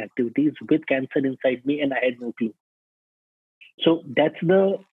physical activities with cancer inside me, and I had no clue. So that's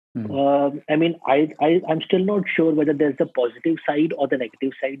the. I'm still not sure whether there's the positive side or the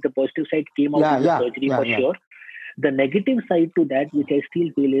negative side. The positive side came out in the surgery for sure. The negative side to that, which I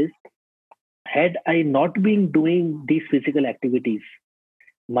still feel, is had I not been doing these physical activities,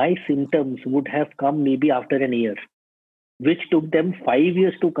 my symptoms would have come maybe after an year, which took them 5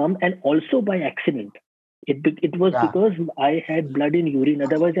 years to come, and also by accident. It was because I had blood in urine.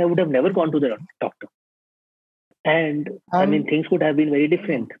 Otherwise, I would have never gone to the doctor. And I mean, things could have been very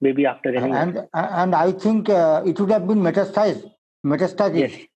different maybe after an year. And I think it would have been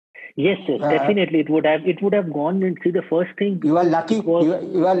metastasis. Yes, definitely. It would have gone. And see, the first thing you are lucky.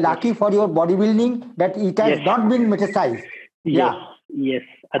 You are lucky for your bodybuilding that it has not been metastasized. Yes.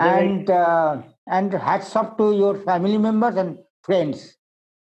 And hats off to your family members and friends,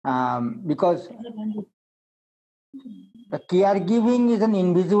 because the caregiving is an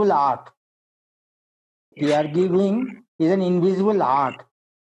invisible art. Caregiving is an invisible art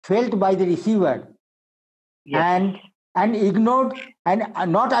felt by the receiver and ignored and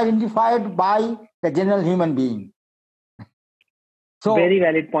not identified by the general human being. So, very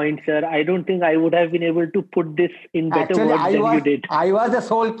valid point, sir. I don't think I would have been able to put this in better words than you did. I was a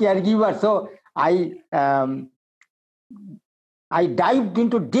sole caregiver, so I dived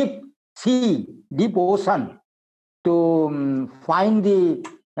into deep sea, deep ocean to find the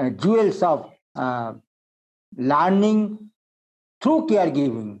jewels of learning through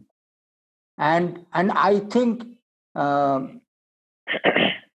caregiving, and I think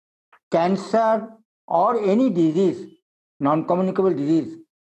cancer or any disease, non-communicable disease,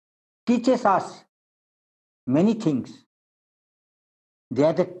 teaches us many things. They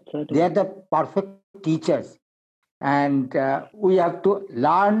are the perfect teachers, and we have to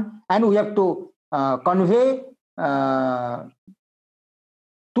learn and we have to convey to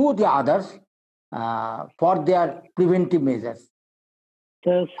the others for their preventive measures.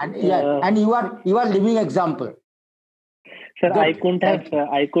 Yes, and you are living example. Sir, good. I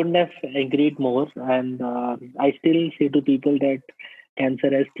couldn't have agreed more, and I still say to people that cancer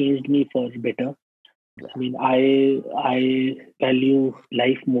has changed me for better. I mean, I value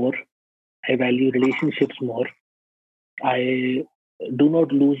life more. I value relationships more. I do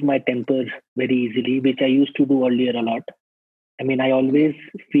not lose my temper very easily, which I used to do earlier a lot. I mean, I always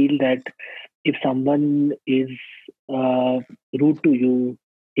feel that if someone is rude to you,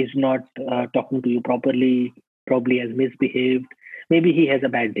 is not talking to you properly, probably has misbehaved, maybe he has a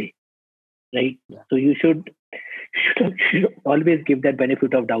bad day, right? So you should always give that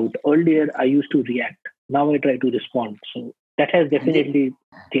benefit of doubt. Earlier, I used to react. Now I try to respond. So that has definitely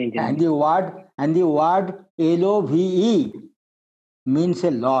changed. And the word LOVE means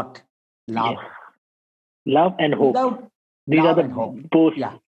a lot. Love. Yes. Love and hope. These are the most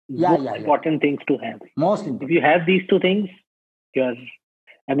important things to have. Most important. If you have these two things,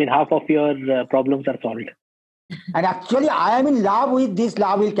 half of your problems are solved. And actually, I am in love with this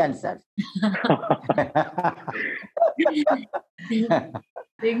larval cancer.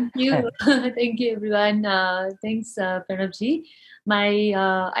 Thank you. Thank you, everyone. Thanks, Pranabji.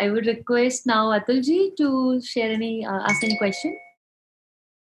 I would request now Atulji to ask any question.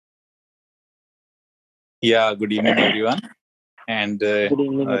 Yeah, good evening, everyone. And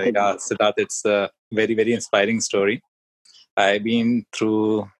Sidharth, it's a very, very inspiring story. I've been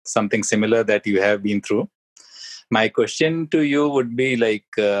through something similar that you have been through. My question to you would be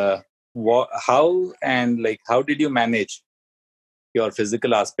how did you manage your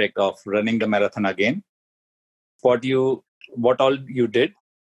physical aspect of running the marathon again? What all you did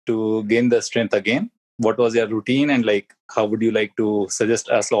to gain the strength again? What was your routine, and how would you like to suggest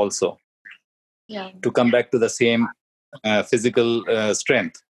us also to come back to the same physical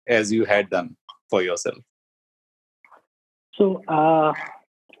strength as you had done for yourself? So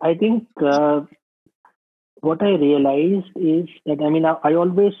I think what I realized is that I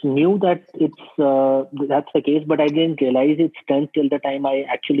always knew that that's the case, but I didn't realize its strength till the time I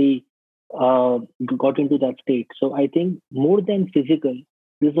actually got into that state. So I think more than physical,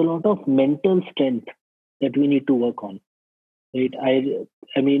 there's a lot of mental strength that we need to work on. right?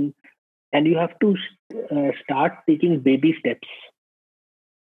 I mean, and you have to start taking baby steps.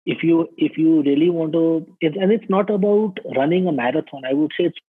 If you really want to, and it's not about running a marathon. I would say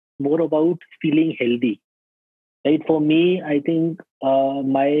it's more about feeling healthy, right? For me, I think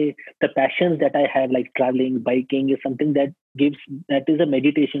the passions that I have, like traveling, biking, is something that is a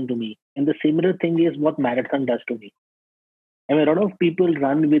meditation to me. And the similar thing is what marathon does to me. I mean, a lot of people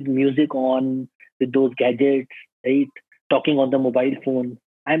run with music on, with those gadgets, right? Talking on the mobile phone.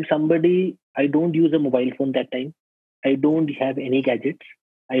 I'm somebody, I don't use a mobile phone that time. I don't have any gadgets.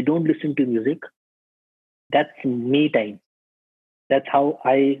 I don't listen to music. That's me time. That's how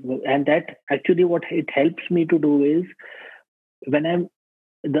and that actually what it helps me to do is when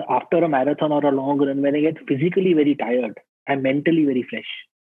after a marathon or a long run, when I get physically very tired, I'm mentally very fresh.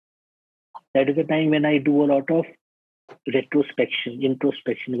 That is the time when I do a lot of retrospection,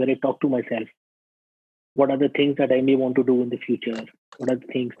 introspection, where I talk to myself. What are the things that I may want to do in the future? What are the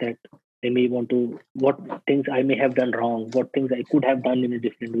things that what things I may have done wrong? What things I could have done in a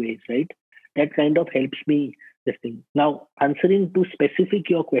different ways, right? That kind of helps me this thing. Now, answering to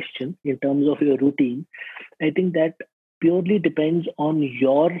specific your question in terms of your routine, I think that purely depends on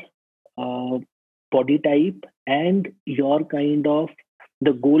your uh, body type and your kind of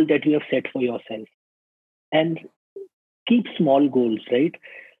the goal that you have set for yourself. And keep small goals, right?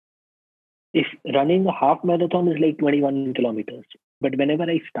 If running a half marathon is like 21 kilometers, but whenever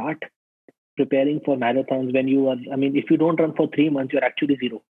I start preparing for marathons, I mean, if you don't run for 3 months, you're actually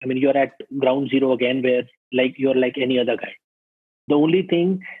zero. I mean, you're at ground zero again, where like you're like any other guy. The only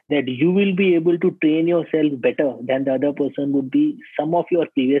thing that you will be able to train yourself better than the other person would be some of your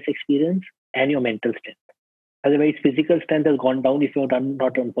previous experience and your mental strength. Otherwise, physical strength has gone down if you've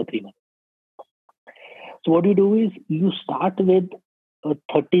not run for 3 months. So what you do is you start with a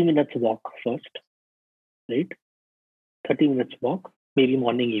 30 minutes walk first, right? 30 minutes walk, maybe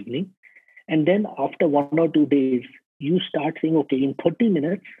morning, evening. And then after 1 or 2 days, you start saying, okay, in 30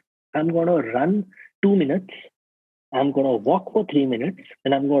 minutes, I'm going to run 2 minutes. I'm going to walk for 3 minutes,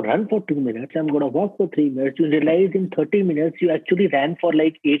 and I'm going to run for 2 minutes. I'm going to walk for 3 minutes. You realize in 30 minutes, you actually ran for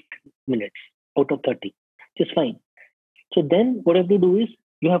like 8 minutes out of 30. Just fine. So then what you have to do is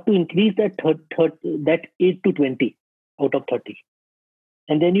you have to increase that 8 to 20 out of 30.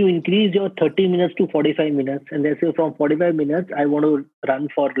 And then you increase your 30 minutes to 45 minutes. And then say from 45 minutes, I want to run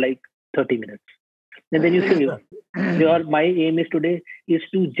for like 30 minutes. And then you say, my aim is today is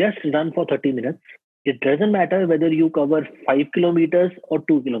to just run for 30 minutes. It doesn't matter whether you cover 5 kilometers or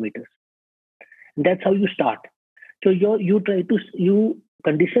 2 kilometers. That's how you start. So you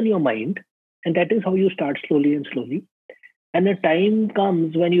condition your mind, and that is how you start slowly and slowly. And a time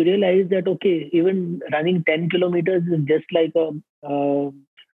comes when you realize that, okay, even running 10 kilometers is just like a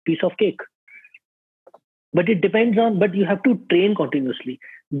piece of cake. But but you have to train continuously.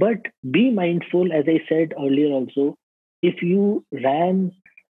 But be mindful, as I said earlier also, if you ran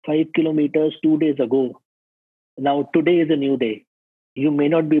 5 kilometers 2 days ago, now today is a new day. You may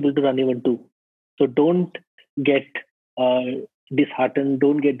not be able to run even two. So don't get disheartened,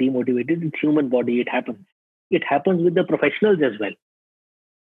 don't get demotivated. It's human body, it happens. It happens with the professionals as well.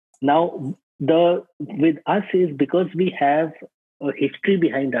 Now, with us is because we have a history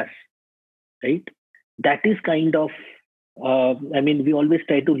behind us, right? That is kind of, we always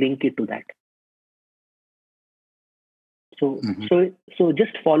try to link it to that. So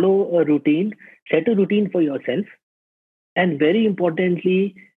just follow a routine, set a routine for yourself. And very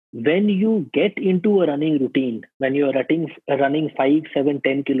importantly, when you get into a running routine, when you're running 5, 7,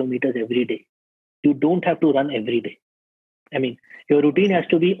 10 kilometers every day, you don't have to run every day. I mean, your routine has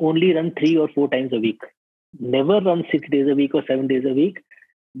to be only run 3 or 4 times a week. Never run 6 days a week or 7 days a week.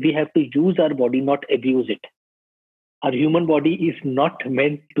 We have to use our body, not abuse it. Our human body is not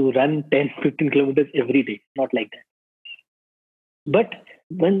meant to run 10, 15 kilometers every day. Not like that. But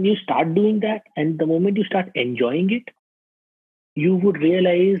when you start doing that, and the moment you start enjoying it, you would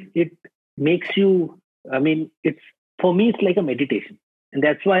realize it makes you, for me, it's like a meditation. And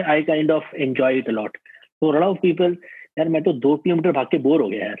that's why I kind of enjoy it a lot. For a lot of people, यार मैं तो 2 kilometre भाग के bore हो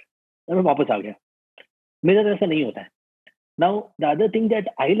गया यार, मैं वापस आ गया. मेरा ऐसा नहीं होता है. Now, the other thing that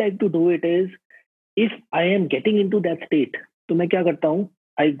I like to do it is, if I am getting into that state, तो मैं क्या करता हूँ?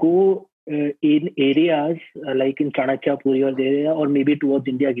 I go in areas like in Chanakyapuri or area, or maybe towards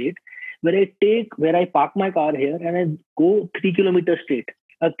India Gate, where I park my car here and I go 3 kilometers straight.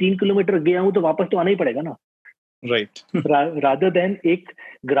 अब 3 kilometre गया हूँ तो वापस तो आना ही पड़ेगा ना. Right. Rather than एक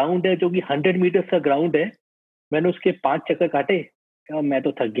ग्राउंड है जो कि 100 मीटर का ग्राउंड है, मैंने उसके 5 चक्कर काटे, मैं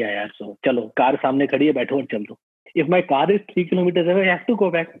तो थक गया यार, सो चलो कार सामने खड़ी है, बैठो और चल दो. If my car is 3 kilometers away, I have to go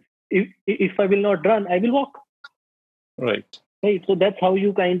back. If I will not run, I will walk. Right. Right. So that's how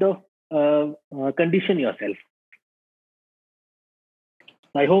you kind of condition yourself.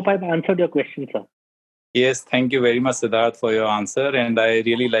 I hope I've answered your question, sir. Yes, thank you very much, Siddharth, for your answer. And I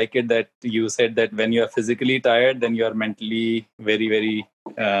really like it that you said that when you are physically tired, then you are mentally very, very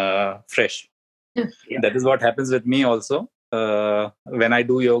fresh. Yeah. That is what happens with me also. When I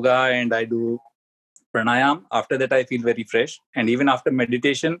do yoga and I do pranayam, after that I feel very fresh. And even after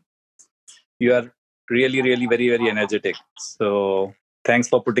meditation, you are really, really very, very energetic. So thanks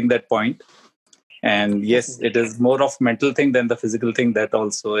for putting that point. And yes, it is more of mental thing than the physical thing. That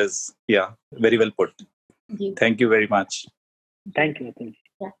also is, yeah, very well put. Thank you very much. Thank you. Atul.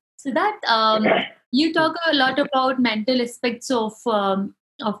 Yeah. So that you talk a lot about mental aspects of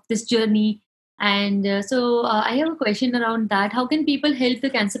this journey, and I have a question around that. How can people help the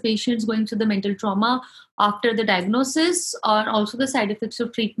cancer patients going through the mental trauma after the diagnosis, or also the side effects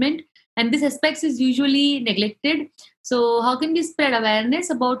of treatment? And this aspects is usually neglected. So how can we spread awareness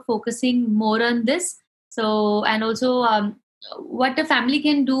about focusing more on this? So and also what a family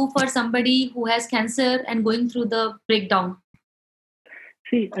can do for somebody who has cancer and going through the breakdown.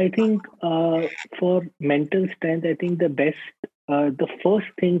 See, I think for mental strength, I think the first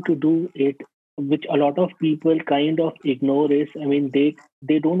thing to do it, which a lot of people kind of ignore, is, I mean, they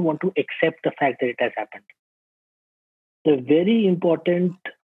don't want to accept the fact that it has happened. The very important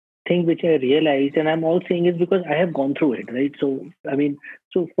thing which I realized, and I'm all saying is because I have gone through it, right? So, I mean,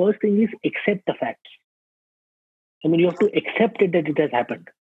 so first thing is accept the facts. I mean, you have to accept it that it has happened.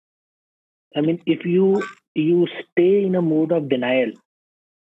 I mean, if you stay in a mode of denial,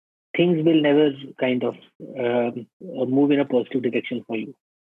 things will never kind of move in a positive direction for you.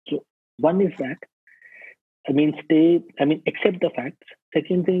 So one is that, accept the facts.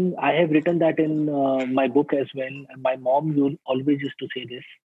 Second thing, I have written that in my book as well. And my mom always used to say this,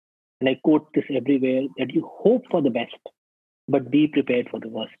 and I quote this everywhere, that you hope for the best, but be prepared for the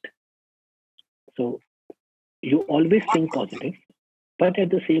worst. So you always think positive, but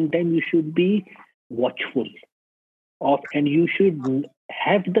at the same time, you should be watchful and you should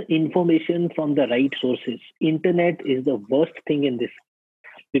have the information from the right sources. Internet is the worst thing in this,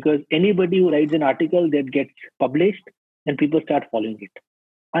 because anybody who writes an article that gets published and people start following it,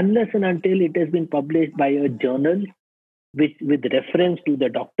 unless and until it has been published by a journal with reference to the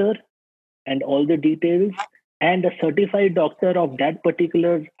doctor and all the details, and a certified doctor of that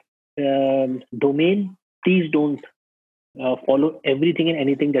particular domain, please don't follow everything and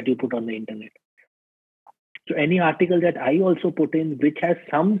anything that you put on the internet. So any article that I also put in which has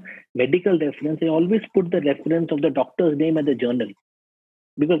some medical reference, I always put the reference of the doctor's name and the journal,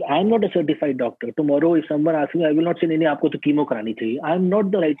 because I'm not a certified doctor. Tomorrow, if someone asks me, I will not say, "नहीं, आपको तो chemo करानी चाहिए." I'm not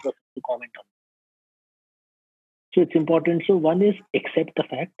the right person to comment on. So it's important. So one is accept the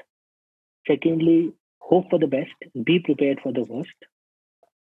fact. Secondly, hope for the best, be prepared for the worst.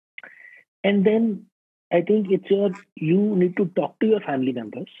 And then I think you need to talk to your family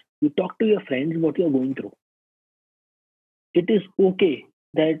members, you talk to your friends what you're going through. It is okay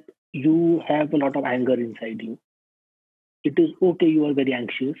that you have a lot of anger inside you. It is okay you are very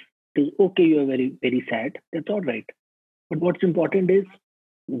anxious. It is okay you are very, very sad. That's all right. But what's important is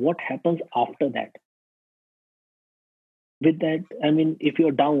what happens after that. With that, I mean, if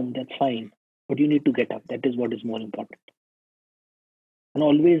you're down, that's fine. But you need to get up. That is what is more important. And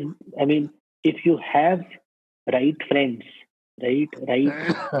always, I mean, if you have right friends, right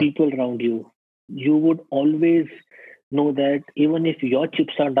people around you, you would always know that even if your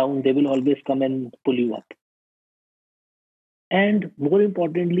chips are down, they will always come and pull you up. And more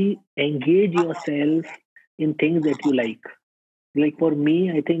importantly, engage yourself in things that you like. Like for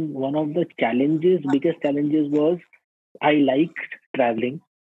me, I think one of the biggest challenges was I liked traveling.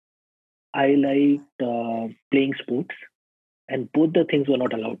 I liked playing sports, and both the things were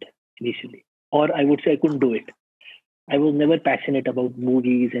not allowed initially. Or I would say I couldn't do it. I was never passionate about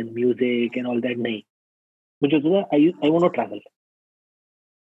movies and music and all that. Nahi. Which was I want to travel.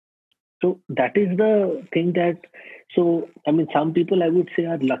 So that is the thing some people I would say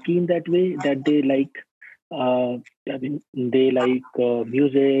are lucky in that way, that they like, they like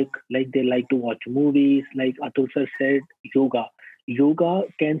music, like they like to watch movies. Like Atul sir said, yoga. Yoga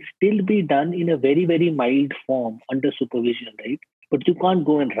can still be done in a very, very mild form under supervision, right? But you can't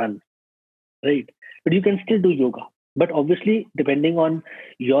go and run, right? But you can still do yoga. But obviously, depending on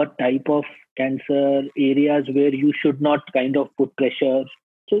your type of cancer, areas where you should not kind of put pressure,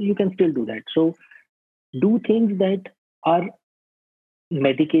 so you can still do that. So do things that are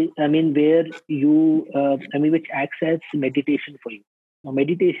where which acts as meditation for you. Now,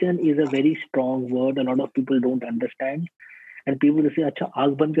 meditation is a very strong word. A lot of people don't understand, and people will say, "Acha,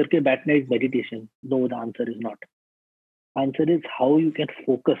 आँख बंद करके बैठना is meditation." No, the answer is not. Answer is how you can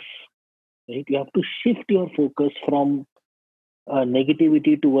focus. Right? You have to shift your focus from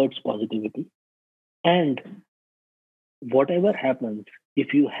negativity towards positivity. And whatever happens,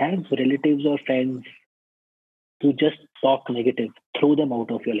 if you have relatives or friends who just talk negative, throw them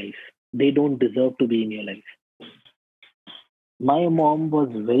out of your life. They don't deserve to be in your life. My mom was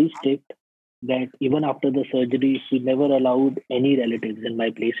very strict that even after the surgery, she never allowed any relatives in my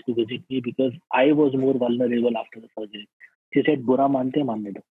place to visit me because I was more vulnerable after the surgery. She said, "Bura mante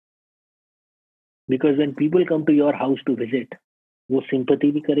manne do." Because when people come to your house to visit, वो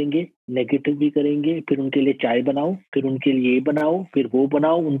sympathy भी करेंगे, negative भी करेंगे, फिर उनके लिए चाय बनाओ, फिर उनके लिए ये बनाओ, फिर वो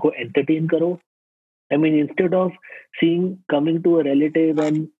बनाओ, उनको एंटरटेन करो. I mean, instead of coming to a relative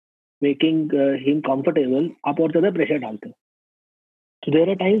and making him comfortable, आप और ज़्यादा प्रेशर डालते हो. So there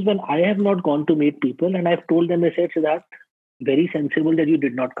are times when I have not gone to meet people and I've told them, I said, Siddharth, very sensible that you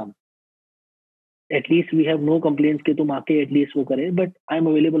did not come. At least we have no complaints कि तुम आके at least वो करे, but I'm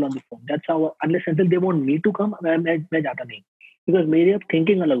available on the phone. That's how, unless until they want me to come, मैं जाता नहीं. Because मेरी अब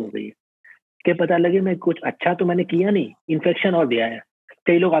thinking अलग हो गई है. कि पता लगे मैं कुछ अच्छा तो मैंने किया नहीं, इन्फेक्शन और दिया है.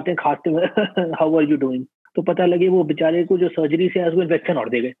 कई लोग आते हैं खाते हुए, हाउ आर यू डूइंग, तो पता लगे वो बेचारे को जो सर्जरी से उसको इन्फेक्शन और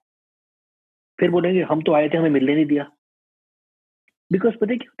दे गए. फिर बोलेंगे हम तो आए थे, हमें मिलने नहीं दिया. बिकॉज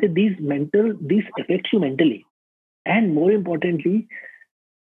पता है क्या होते हैं, this affects you mentally. And more importantly,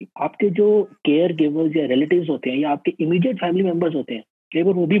 आपके जो केयर गिवर्स या रिलेटिव्स होते हैं या आपके इमीडिएट फैमिली मेंबर्स होते हैं, कई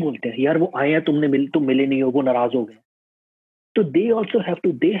बार वो भी बोलते हैं, यार वो आए हैं, तुम मिले नहीं हो, वो नाराज हो गए. तो they also have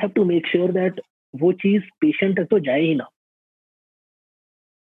to make sure that वो चीज पेशेंट तक तो जाए ही ना.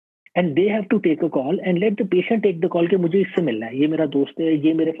 And they have to take a call and let the patient take the call कि मुझे इससे मिलना है, ये मेरा दोस्त है,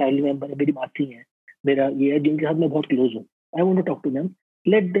 ये मेरे फैमिली मेंबर है, मेरी मासी है, मेरा ये है जिनके साथ मैं बहुत क्लोज हूँ. I want to talk to them.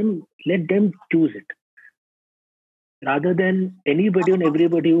 Let them choose it rather than anybody and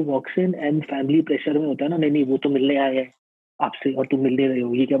everybody who walks in and family pressure में होता है ना, नहीं वो तो मिलने आए हैं आपसे और तुम मिलने रहे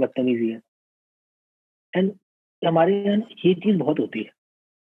हो, ये क्या बदतमीजी है. एंड हमारे यहाँ ये चीज बहुत होती है.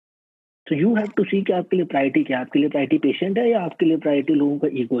 तो यू हैव टू सी कि आपके लिए प्रायोरिटी क्या है. आपके लिए प्रायोरिटी पेशेंट है या आपके लिए प्रायोरिटी लोगों का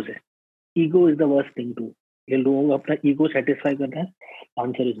ईगोज है. Ego is the worst thing too. ये लोगों को अपना ईगो सेटिस्फाई करना है.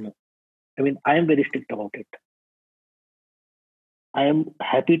 Answer is no. I mean I am very strict about it. I am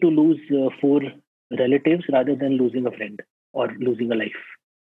happy to lose 4 relatives rather than losing a friend or losing a life.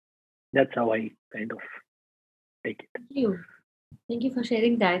 That's how I kind of take it. Thank you for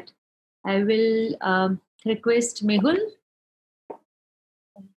sharing that. I will request Mehul.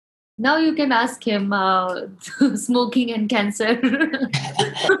 Now you can ask him smoking and cancer.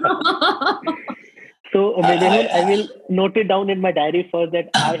 So, Mehul, I will note it down in my diary first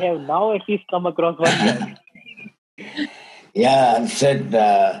that I have now at least come across one year. Yeah, and said,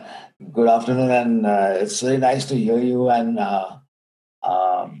 good afternoon, and it's very nice to hear you. And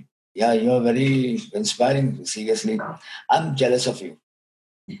yeah, you're very inspiring, seriously. I'm jealous of you.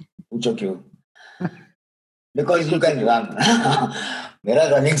 Pucho kyun? Because you can run. मेरा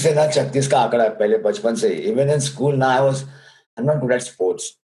running से ना 36 का आंकड़ा है पहले बचपन से. Even in school now I'm not good at sports.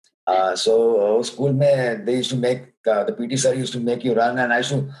 So school में they used to make the PT sir used to make you run, and I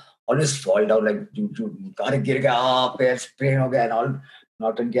used to always fall down like you गिर गया, पैर sprain हो गया and all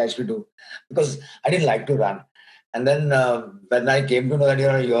Norton I used to do because I didn't like to run. And then when I came to know that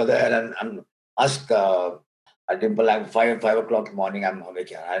you're there and ask Dimple like 5 o'clock in the morning, I'm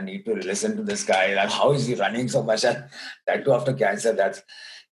awake. I need to listen to this guy. Like, how is he running so much? And that too after cancer. That's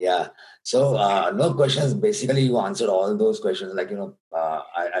yeah. So no questions. Basically, you answered all those questions. Like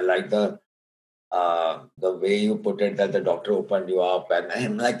I like the way you put it, that the doctor opened you up, and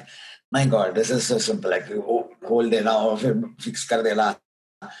I'm like, my God, this is so simple. Like, hold dena or fix kar dena.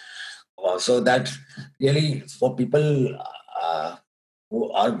 So that really for people who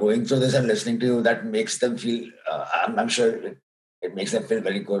are going through this and listening to you, that makes them feel. I'm sure it makes them feel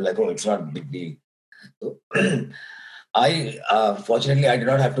very good. Like, oh, it's not a big deal. So, I fortunately I did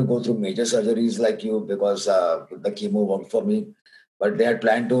not have to go through major surgeries like you because the chemo worked for me. But they had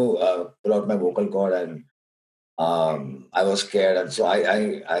planned to pull out my vocal cord, and I was scared. And so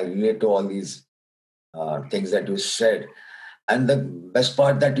I relate to all these things that you said. And the best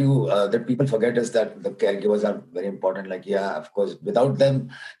part that that people forget is that the caregivers are very important. Like, yeah, of course, without them,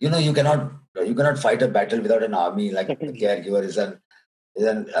 you cannot fight a battle without an army. Like the caregiver is an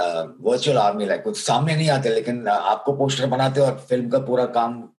virtual army. Like कुछ सामने नहीं आते, लेकिन आपको poster बनाते हो और film का पूरा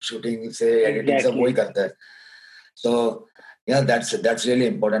काम शूटिंग से एडिटिंग से वही करते हैं. So yeah, that's really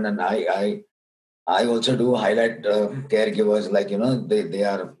important. And I also do highlight caregivers, like they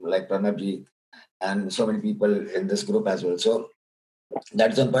are like Pranab ji and so many people in this group as well. So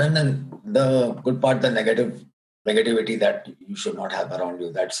that's important. And the good part, the negativity that you should not have around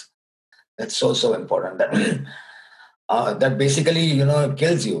you. That's so important. That that basically,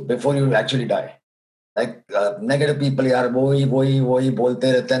 kills you before you actually die. Like negative people, yaar, wohi bolte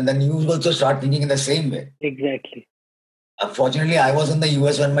rehte, and then you also start thinking in the same way. Exactly. Fortunately, I was in the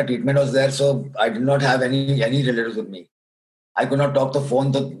US when my treatment was there, so I did not have any relatives with me. I could not talk the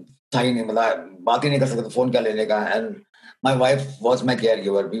phone, तो था ही नहीं, मतलब बात ही नहीं कर सकता, phone क्या लेने का. And my wife was my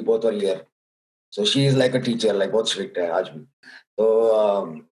caregiver. We both were here, so she is like a teacher, like बहुत strict है आज भी. तो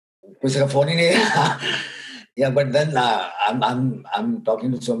किसी का phone ही नहीं है. Yeah, but then I'm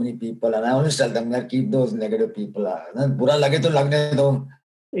talking to so many people, and I always tell them that keep those negative people. बुरा लगे तो लगने दो.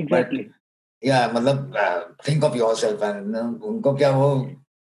 Exactly. But yeah, मतलब think of yourself, and उनको क्या वो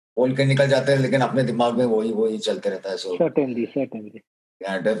बोल के निकल जाते हैं, लेकिन अपने दिमाग में वही चलते रहता है. So certainly.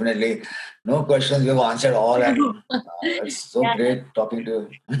 Yeah, definitely. No questions. You have answered all, and it's so great talking to you.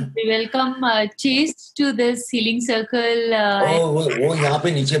 We welcome Chase to this healing circle. वो यहाँ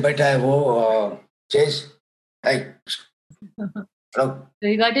पे नीचे बैठा है वो Chase. Hey. So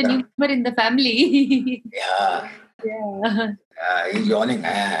you got a new member in the family. Yeah. Yeah. He's yawning.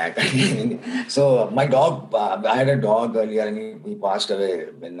 So my dog, I had a dog earlier, and he passed away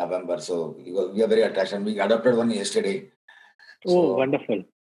in November. So we are very attached, and we adopted one yesterday. Oh, wonderful.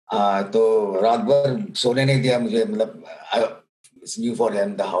 तो रात भर सोने नहीं दिया मुझे, मतलब it's new for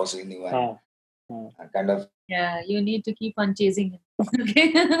him, the house is new, and kind of. Yeah, you need to keep on chasing him.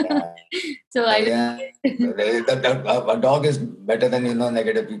 Okay. Yeah. So a dog is better than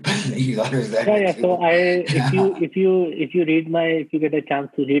negative people. He's always there. Yeah. So if you get a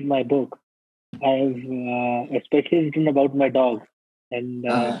chance to read my book, I've especially written about my dog, and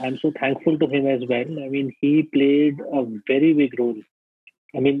I'm so thankful to him as well. I mean, he played a very big role.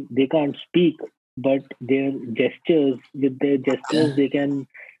 I mean, they can't speak, but their gestures, they can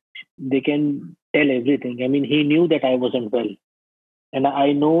tell everything. I mean, he knew that I wasn't well, and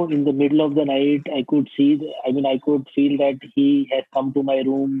I know in the middle of the night I could feel that he has come to my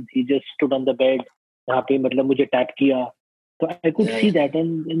room. He just stood on the bed. यहाँ पे मतलब मुझे tap किया. So I could see that,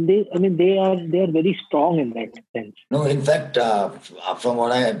 and they are very strong in that sense. No, in fact, from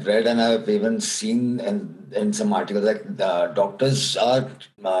what I have read and I've even seen in some articles, like the doctors are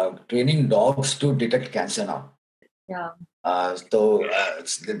training dogs to detect cancer now. Yeah. So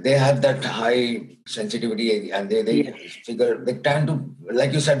they have that high sensitivity, and they figure they tend to,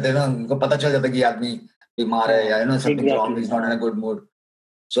 like you said, उनको पता चल जाता है कि आदमी बीमार है, या something's wrong, he's not in a good mood.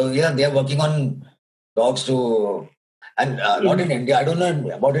 So yeah, they are working on dogs to. And not in India. I don't know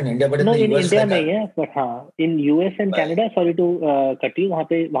about in India, but in the US. In India नहीं है, but in US and Canada. Sorry to cut you. वहाँ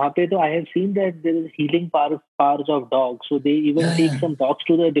पे तो I have seen that there is healing powers of dogs. So they even take some dogs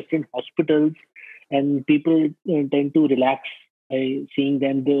to the different hospitals, and people tend to relax by seeing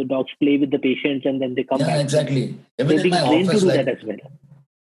them. The dogs play with the patients, and then they come back. Yeah, exactly. Even in my office, to do that as well.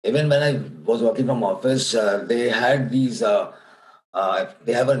 Even when I was working from office, they had these.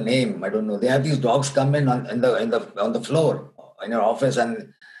 They have a name. I don't know. They have these dogs come in on the floor in your office,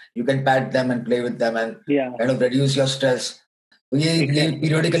 and you can pat them and play with them and kind of reduce your stress. तो ये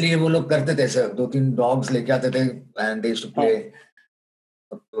periodically वो लोग करते थे sir, 2-3 dogs लेके आते थे, and they used to play.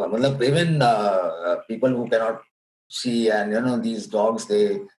 मतलब even people who cannot see, and these dogs,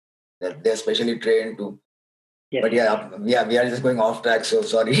 they're specially trained to. Yes. But yeah, we are just going off track, so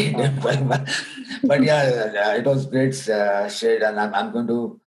sorry. But yeah, it was great, Shade, and I'm going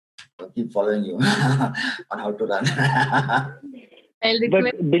to keep following you on how to run.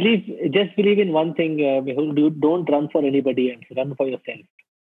 But just believe in one thing, Mehul, don't run for anybody else. Run for yourself.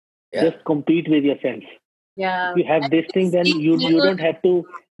 Yeah. Just compete with yourself. Yeah. If you have this thing, then you don't have to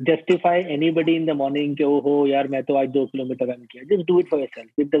justify anybody in the morning. Oh, yaar, मैं तो आज 2 kilometer run किया. Just do it for yourself.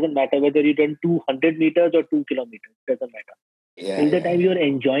 It doesn't matter whether you run 200 meters or 2 kilometers. It doesn't matter. Till the time you are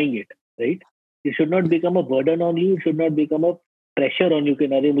enjoying it, right? It should not become a burden on you. It should not become a pressure on you. कि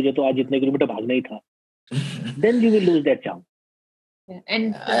अरे मुझे तो आज इतने kilometre भागना ही था. Then you will lose that charm. Yeah.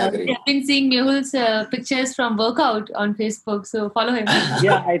 And we have been seeing Mehul's pictures from workout on Facebook, so follow him.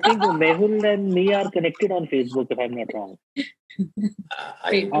 Yeah, I think Mehul and me are connected on Facebook, if I'm not wrong.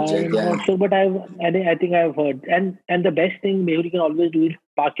 I'm not sure, but I think I've heard. And the best thing Mehul you can always do is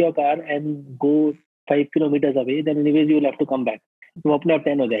park your car and go 5 kilometers away. Then anyways you will have to come back. वो अपने आप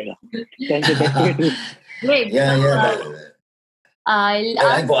 10 हो जाएगा. That's the best way to. Great. Yeah.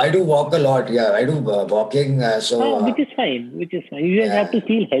 I do walk a lot. Yeah, I do walking. Which is fine. You just have to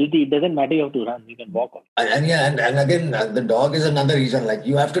feel healthy. It doesn't matter. You have to run. You can walk. And again, the dog is another reason. Like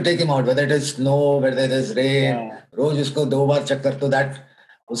you have to take him out, whether it is snow, whether it is rain. रोज उसको 2 बार चक्कर, तो that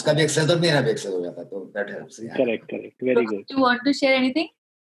उसका भी exercise और मेरा भी exercise हो जाता है. तो that helps. Yeah. Correct. Very good. Do you want to share anything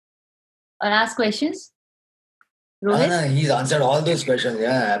or ask questions? Rohit? No, he's answered all these questions.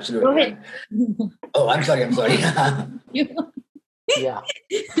 Yeah, absolutely. Rohit. Oh, I'm sorry. Yeah.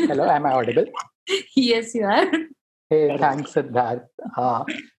 Hello, am I audible? Yes, you are. Hey, thanks, Sidharth.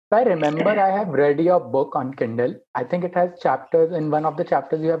 I remember I have read your book on Kindle. I think it has chapters. In one of the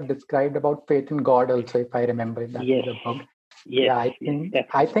chapters, you have described about faith in God also, if I remember that Yes. is the book. Yes. Yeah,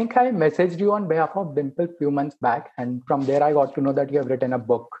 I think I messaged you on behalf of Dimple few months back, and from there I got to know that you have written a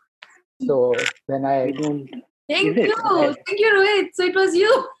book. So then I don't. Thank you, Rohit. So it was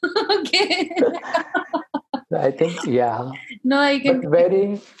you. Okay. I think, yeah. No, I can. But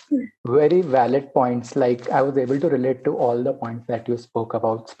very, very valid points. Like I was able to relate to all the points that you spoke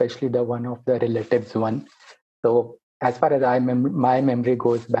about, especially the one of the relatives one. So as far as my memory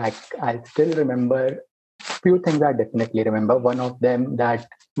goes back, I still remember few things. I definitely remember. One of them, that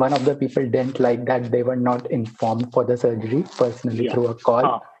one of the people didn't like that they were not informed for the surgery personally through a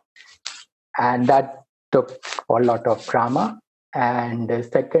call, and that took a lot of drama. And the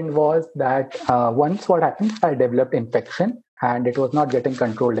second was that once what happened, I developed infection and it was not getting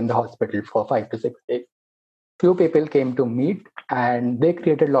controlled in the hospital for 5 to 6 days. Few people came to meet and they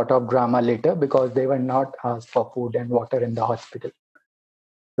created a lot of drama later because they were not asked for food and water in the hospital.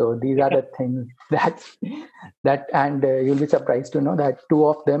 So these are the things that and you'll be surprised to know that two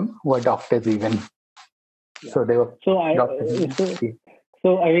of them were doctors even. So they were doctors.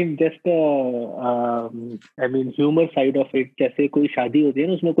 So I mean, just I mean, humor side of it. जैसे कोई शादी होती है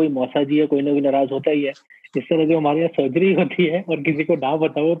ना, उसमें कोई मौसा जी या कोई ना कोई नाराज होता ही है. इस तरह जो हमारे यहाँ सर्जरी होती है और किसी को ना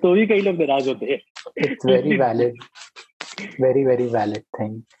बताओ तो भी कई लोग नाराज होते हैं. It's very valid, very, very valid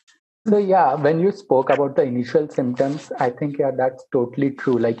thing. So yeah, when you spoke about the initial symptoms, I think that's totally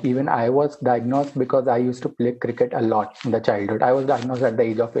true. Like even I was diagnosed because I used to play cricket a lot in the childhood. I was diagnosed at the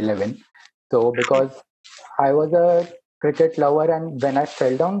age of 11. So because I was a cricket lover, and when I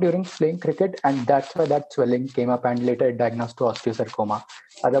fell down during playing cricket, and that's why that swelling came up, and later it diagnosed to osteosarcoma.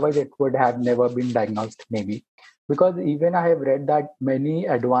 Otherwise, it would have never been diagnosed, maybe. Because even I have read that many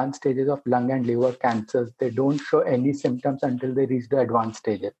advanced stages of lung and liver cancers, they don't show any symptoms until they reach the advanced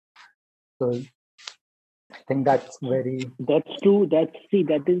stages. So I think that's true. That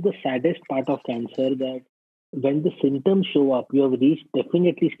is the saddest part of cancer, that when the symptoms show up, you have reached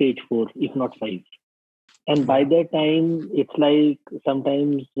definitely stage 4, if not 5. And by that time, it's like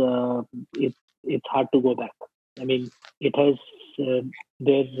sometimes it's hard to go back. I mean, it has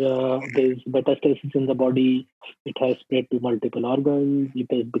there's metastasis in the body. It has spread to multiple organs.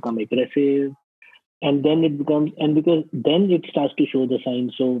 It has become aggressive, and then because then it starts to show the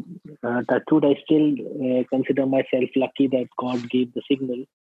signs. So touch wood, I still consider myself lucky that God gave the signal,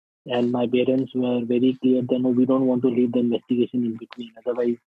 and my parents were very clear that no, we don't want to leave the investigation in between.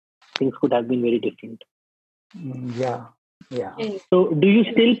 Otherwise, things could have been very different. Yeah. So do you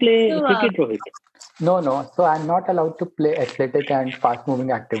still play cricket, Rohit? No. So I'm not allowed to play athletic and fast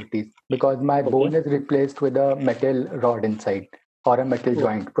moving activities because my bone is replaced with a metal rod inside or a metal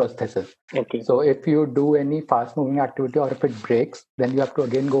joint prosthesis. Okay. So if you do any fast moving activity or if it breaks, then you have to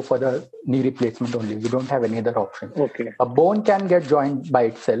again go for the knee replacement only. You don't have any other option. Okay. A bone can get joined by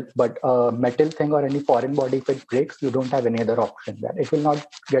itself, but a metal thing or any foreign body, if it breaks, you don't have any other option. That it will not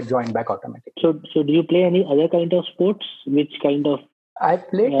get joined back automatically. So do you play any other kind of sports? Which kind of I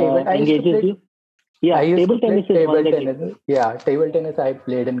play table. Engages you? Yeah, table tennis is one that Yeah, table tennis I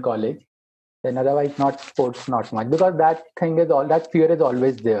played in college. Then otherwise not sports, not much, because that thing is all that fear is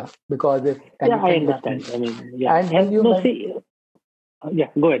always there. Because if anything I understand. happens, I mean, yeah. And when you go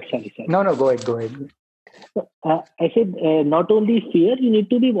ahead. Sorry. No, go ahead. I said not only fear, you need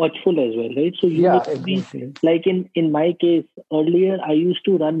to be watchful as well, right? So you need to be like in my case earlier, I used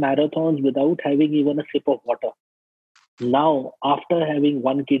to run marathons without having even a sip of water. Now, after having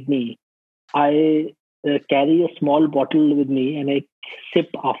one kidney, I carry a small bottle with me and I sip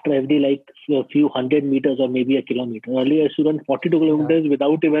after every like a few 100 meters or maybe a kilometer. Earlier, I used to run 42 kilometers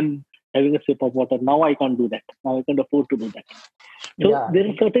without even having a sip of water. Now I can't do that. Now I can't afford to do that. So there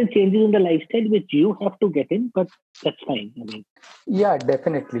are certain changes in the lifestyle which you have to get in, but that's fine. I mean, yeah,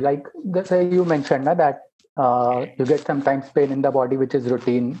 definitely. Like you mentioned that you get sometimes pain in the body, which is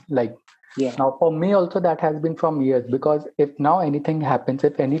routine. Like now for me also that has been from years, because if now anything happens,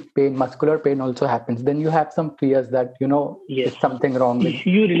 if any pain, muscular pain also happens, then you have some fears that it's something wrong with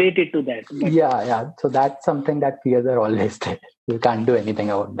you related to that. But... Yeah. So that's something that fears are always there. You can't do anything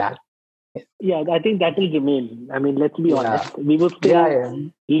about that. Yeah, I think that will remain. I mean, let's be honest. We would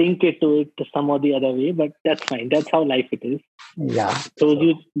still link it to some or the other way, but that's fine. That's how life it is. Yeah. Shows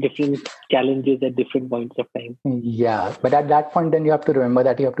you different challenges at different points of time. Yeah. But at that point, then you have to remember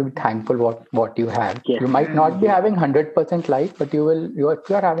that you have to be thankful what you have. Yes. You might not be having 100% life, but if you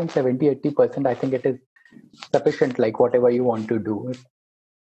are having 70-80%, I think it is sufficient, like whatever you want to do.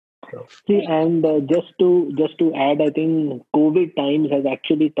 So, See, and just to add, I think COVID times has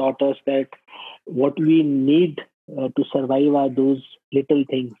actually taught us that what we need to survive are those little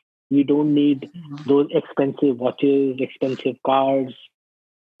things. We don't need those expensive watches, expensive cars.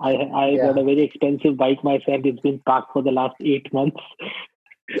 I got yeah, a very expensive bike myself. It's been parked for the last 8 months.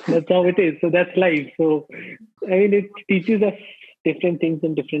 That's how it is. So that's life. So I mean, it teaches us different things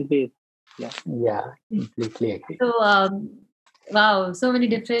in different ways. Yeah. yeah, completely agree. So, wow, so many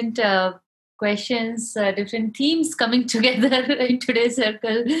different questions, different themes coming together in today's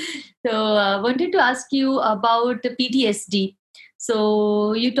circle. So, wanted to ask you about the PTSD.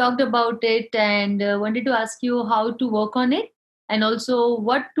 So, you talked about it and wanted to ask you how to work on it and also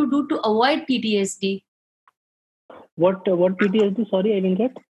what to do to avoid PTSD. What PTSD? Sorry, I didn't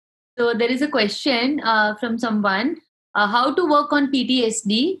get. So, there is a question from someone how to work on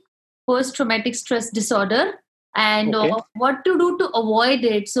PTSD, post traumatic stress disorder, and Okay. what to do to avoid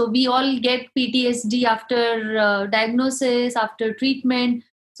it. So, we all get PTSD after diagnosis, after treatment.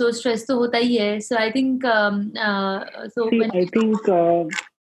 So, stress to hota hi hai. So, I think, so See, when I think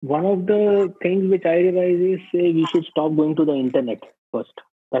one of the things which I realize is we should stop going to the internet first.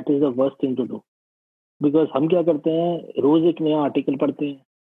 That is the worst thing to do. Because हम क्या करते हैं रोज एक नया article पढ़ते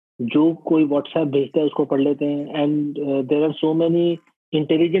हैं जो कोई व्हाट्सएप भेजता है उसको पढ़ लेते हैं and there are so many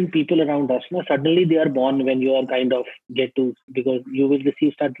intelligent people around us. Now, suddenly they are born when you are kind of get to because you will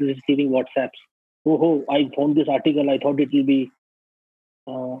start receiving WhatsApps. Oh, I found this article. I thought it will be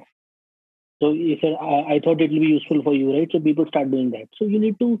uh, so. If I thought it will be useful for you, right? So people start doing that. So you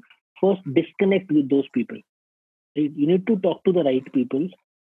need to first disconnect with those people. Right? You need to talk to the right people.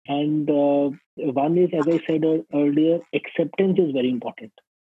 And one is, as I said earlier, acceptance is very important.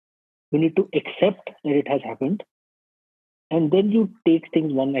 You need to accept that it has happened, and then you take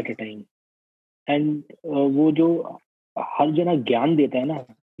things one at a time. And वो जो हर जना ज्ञान देता है ना,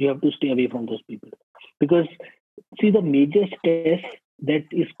 you have to stay away from those people because see the major stress that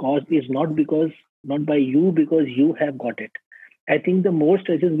is caused is not by you because you have got it. I think the more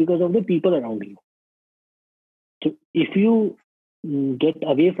stress is because of the people around you. So if you get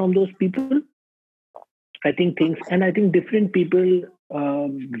away from those people, I think different people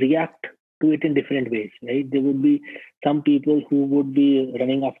react to it in different ways, right? There would be some people who would be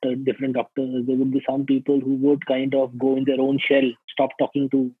running after different doctors. There would be some people who would kind of go in their own shell, stop talking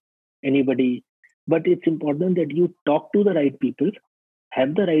to anybody. But it's important that you talk to the right people,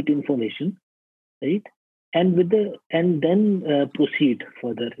 have the right information, right? And then proceed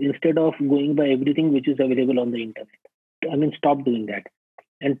further instead of going by everything which is available on the internet. I mean, stop doing that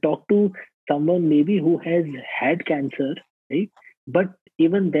and talk to someone maybe who has had cancer, right? But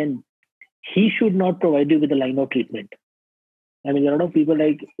even then, he should not provide you with a line of treatment. I mean, there are a lot of people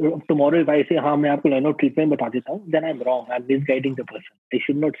like tomorrow if I say, "हाँ मैं आपको line of treatment बता देता हूँ," then I'm wrong. I'm misguiding the person. I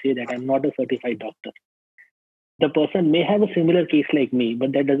should not say that. I'm not a certified doctor. The person may have a similar case like me,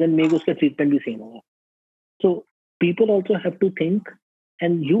 but that doesn't make उसका treatment भी same होगा. So people also have to think,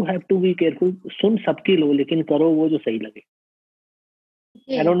 and you have to be careful. सुन सबकी लो, लेकिन करो वो जो सही लगे.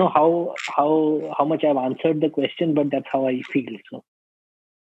 I don't know how much I've answered the question, but that's how I feel. So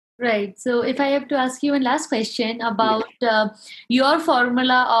right. So, if I have to ask you one last question about your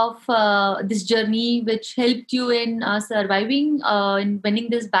formula of this journey, which helped you in surviving, in winning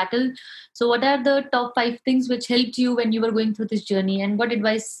this battle. So, what are the top 5 things which helped you when you were going through this journey, and what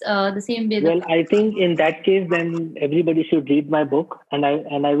advice the same way? well, I think in that case, then everybody should read my book, and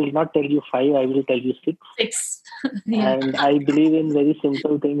I will not tell you 5. I will tell you 6. 6. Yeah. And I believe in very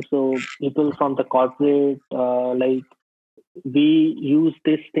simple things. So people from the corporate, like we use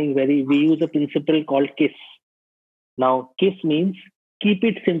this thing we use a principle called KISS. Now, KISS means keep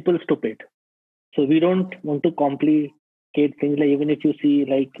it simple, stupid. So we don't want to complicate things. Like even if you see,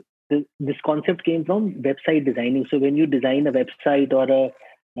 like this concept came from website designing. So when you design a website or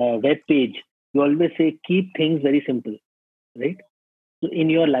a web page, you always say keep things very simple, right? So in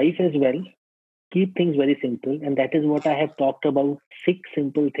your life as well, keep things very simple. And that is what I have talked about 6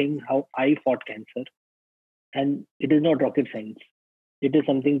 simple things how I fought cancer. And it is not rocket science. It is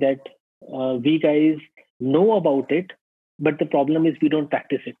something that we guys know about it, but the problem is we don't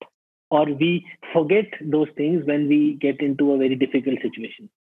practice it or we forget those things when we get into a very difficult situation.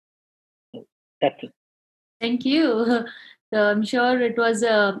 So that's it. Thank you. So I'm sure it's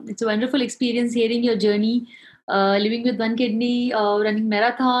a wonderful experience hearing your journey living with one kidney, running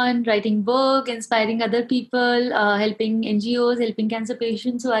marathon, writing book, inspiring other people, helping NGOs, helping cancer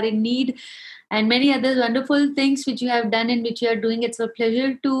patients who are in need, and many other wonderful things which you have done and which you are doing. It's a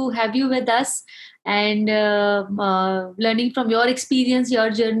pleasure to have you with us and learning from your experience, your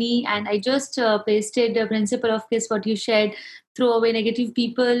journey. And I just pasted the principle of KISS, what you shared. Throw away negative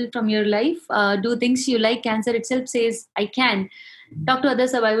people from your life. Do things you like. Cancer itself says, I can. Talk to other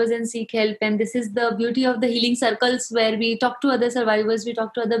survivors and seek help. And this is the beauty of the healing circles, where we talk to other survivors, we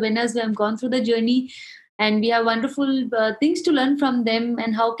talk to other winners who have gone through the journey, and we have wonderful things to learn from them.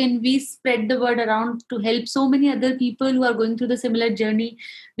 And how can we spread the word around to help so many other people who are going through the similar journey,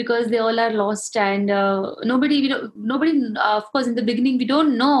 because they all are lost. And nobody, of course, in the beginning, we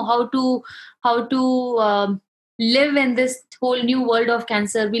don't know how to live in this whole new world of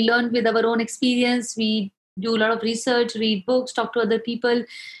cancer. We learn with our own experience. We do a lot of research, read books, talk to other people,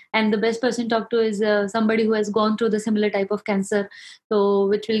 and the best person to talk to is somebody who has gone through the similar type of cancer, so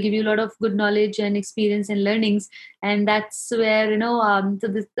which will give you a lot of good knowledge and experience and learnings. And that's where so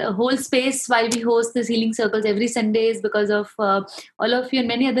this, the whole space why we host these healing circles every Sunday is because of all of you and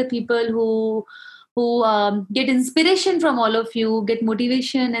many other people who get inspiration from all of you, get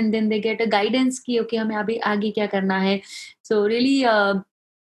motivation, and then they get a guidance ki okay hame abhi aage kya karna hai. So really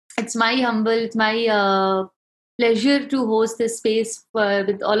it's my pleasure to host this space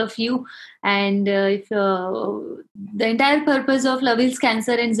with all of you. And if the entire purpose of Love Heals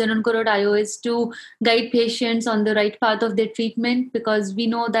Cancer and Zenon.io is to guide patients on the right path of their treatment, because we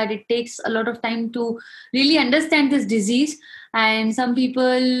know that it takes a lot of time to really understand this disease. And some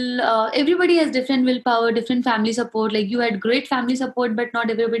people, everybody has different willpower, different family support. Like you had great family support, but not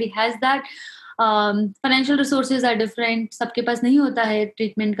everybody has that. Financial resources are different. सबके पास नहीं होता है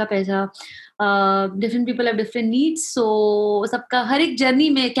treatment का पैसा. Different people have different needs. So सबका हर एक journey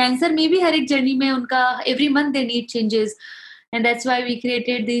में, cancer में भी हर एक जर्नी में उनका every month they need changes. And that's why we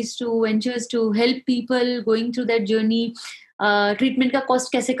created these two ventures to help people going through that journey. Treatment का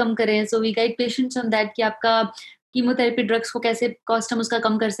कॉस्ट कैसे कम करें. So we guide patients on that कि आपका कीमोथेरेपी ड्रग्स को कैसे कॉस्ट हम उसका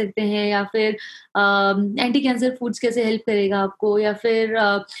कम कर सकते हैं, या फिर एंटी कैंसर फूड्स कैसे हेल्प करेगा आपको, या फिर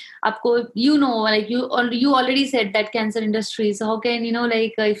आपको like you already said that cancer industry, so how can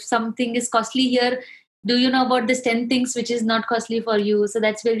like if something is costly here, do you know about this 10 things which is not costly for you. So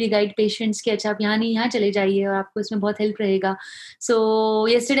that's where we guide patients कि अच्छा आप यहाँ नहीं यहाँ चले जाइए और आपको इसमें बहुत हेल्प रहेगा. So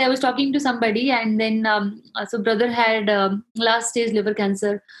yesterday I was talking to somebody, and then so brother had last stage liver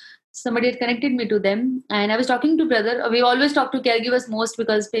cancer. Somebody had connected me to them, and I was talking to brother. We always talk to caregivers most,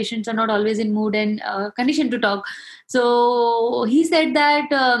 because patients are not always in mood and condition to talk. So he said that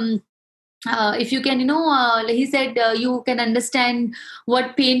if you can he said you can understand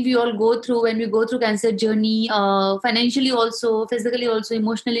what pain we all go through when we go through cancer journey, financially also, physically also,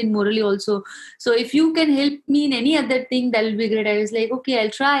 emotionally and morally also. So if you can help me in any other thing, that will be great. I was like, okay,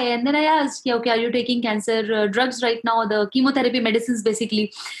 I'll try. And then I asked, yeah, okay, are you taking cancer drugs right now, the chemotherapy medicines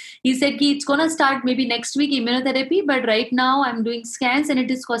basically? He said it's gonna start maybe next week, immunotherapy, but right now I'm doing scans and it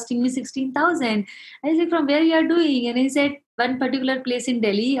is costing me 16,000. I said, from where you are doing? And he said, one particular place in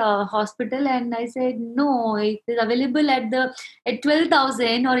Delhi, hospital. And I said, no, it is available at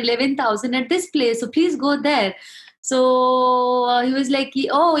 12,000 or 11,000 at this place. So please go there. So he was like,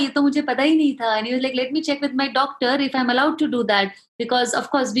 oh, ये तो मुझे पता ही नहीं था. And he was like, let me check with my doctor if I'm allowed to do that. Because of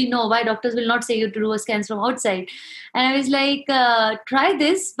course we know why doctors will not say you to do a scans from outside. And I was like, try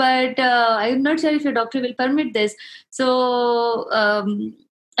this, but I'm not sure if your doctor will permit this. So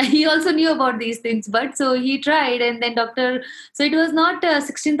he also knew about these things, but so he tried, and then doctor, so it was not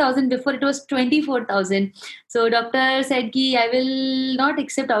 16,000 before, it was 24,000. So doctor said ki I will not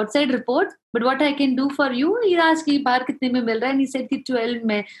accept outside report, but what I can do for you, he asked कि बाहर कितने में मिल रहा है, and he said कि 12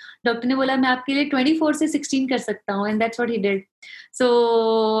 में. Doctor ने बोला मैं आपके लिए 24 से 16 कर सकता हूँ, and that's what he did.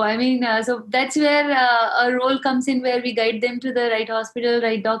 So I mean, so that's where a role comes in, where we guide them to the right hospital,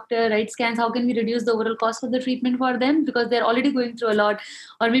 right doctor, right scans. How can we reduce the overall cost of the treatment for them, because they're already going through a lot,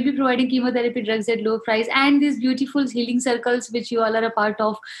 or maybe providing chemotherapy drugs at low price, and these beautiful healing circles which you all are a part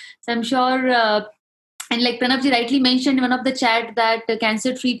of. So I'm sure. And like Pranavji rightly mentioned in one of the chat that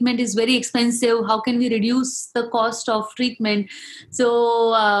cancer treatment is very expensive. How can we reduce the cost of treatment?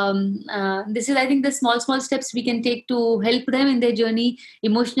 So this is, I think, the small steps we can take to help them in their journey.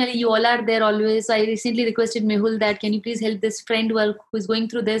 Emotionally, you all are there always. So I recently requested Mehul that can you please help this friend who is going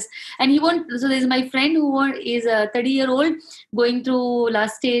through this. And he won't. So there's my friend who is a 30-year-old going through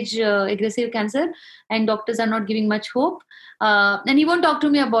last stage aggressive cancer, and doctors are not giving much hope. And he won't talk to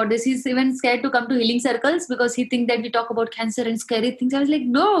me about this. He's even scared to come to healing circle Circles because he think that we talk about cancer and scary things. I was like,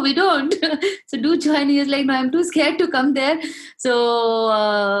 no, we don't. So do join. He was like, no, I'm too scared to come there.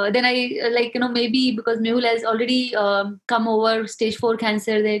 So then I maybe because Mehul has already come over stage 4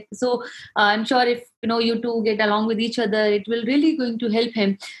 cancer there. So I'm sure if you two get along with each other, it will really going to help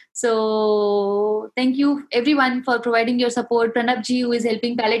him. So thank you everyone for providing your support. Pranab ji, who is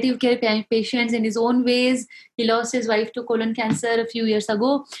helping palliative care patients in his own ways. He lost his wife to colon cancer a few years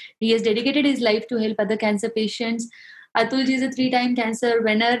ago. He has dedicated his life to help other cancer patients. Atul ji is a 3-time cancer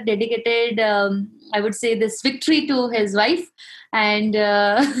winner, dedicated, I would say, this victory to his wife. And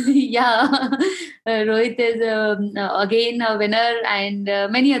Rohit is again a winner, and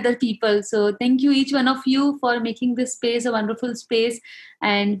many other people. So thank you each one of you for making this space a wonderful space,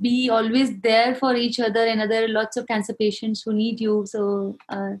 and be always there for each other and other lots of cancer patients who need you. So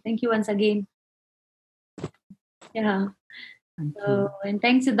thank you once again. Yeah. And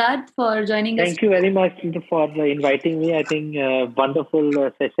thanks, Sidharth, for joining us. Thank you very much for inviting me. I think wonderful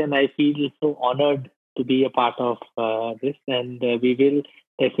session. I feel so honored to be a part of this, and we will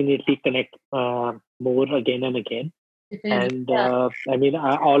definitely connect more again and again. Definitely. And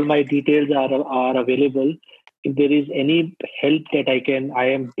all my details are available. If there is any help that I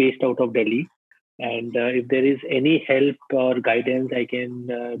am based out of Delhi, and if there is any help or guidance I can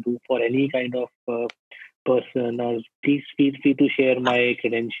do for any kind of person, or please feel free to share my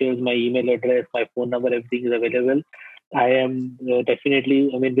credentials, my email address, my phone number. Everything is available. I am definitely,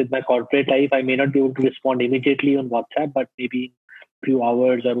 with my corporate life, I may not be able to respond immediately on WhatsApp, but maybe in a few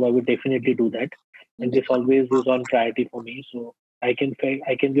hours, or I would definitely do that. And this always is on priority for me. So I can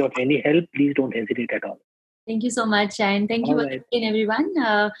be of any help. Please don't hesitate at all. Thank you so much. And thank you All right. again, everyone.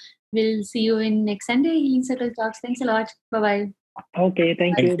 We'll see you in next Sunday, Healing Circle Talks. Thanks a lot. Bye-bye. Okay.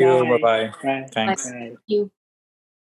 Thank you. Thank you. Bye. Bye-bye. Bye. Thanks. Bye. Thank you.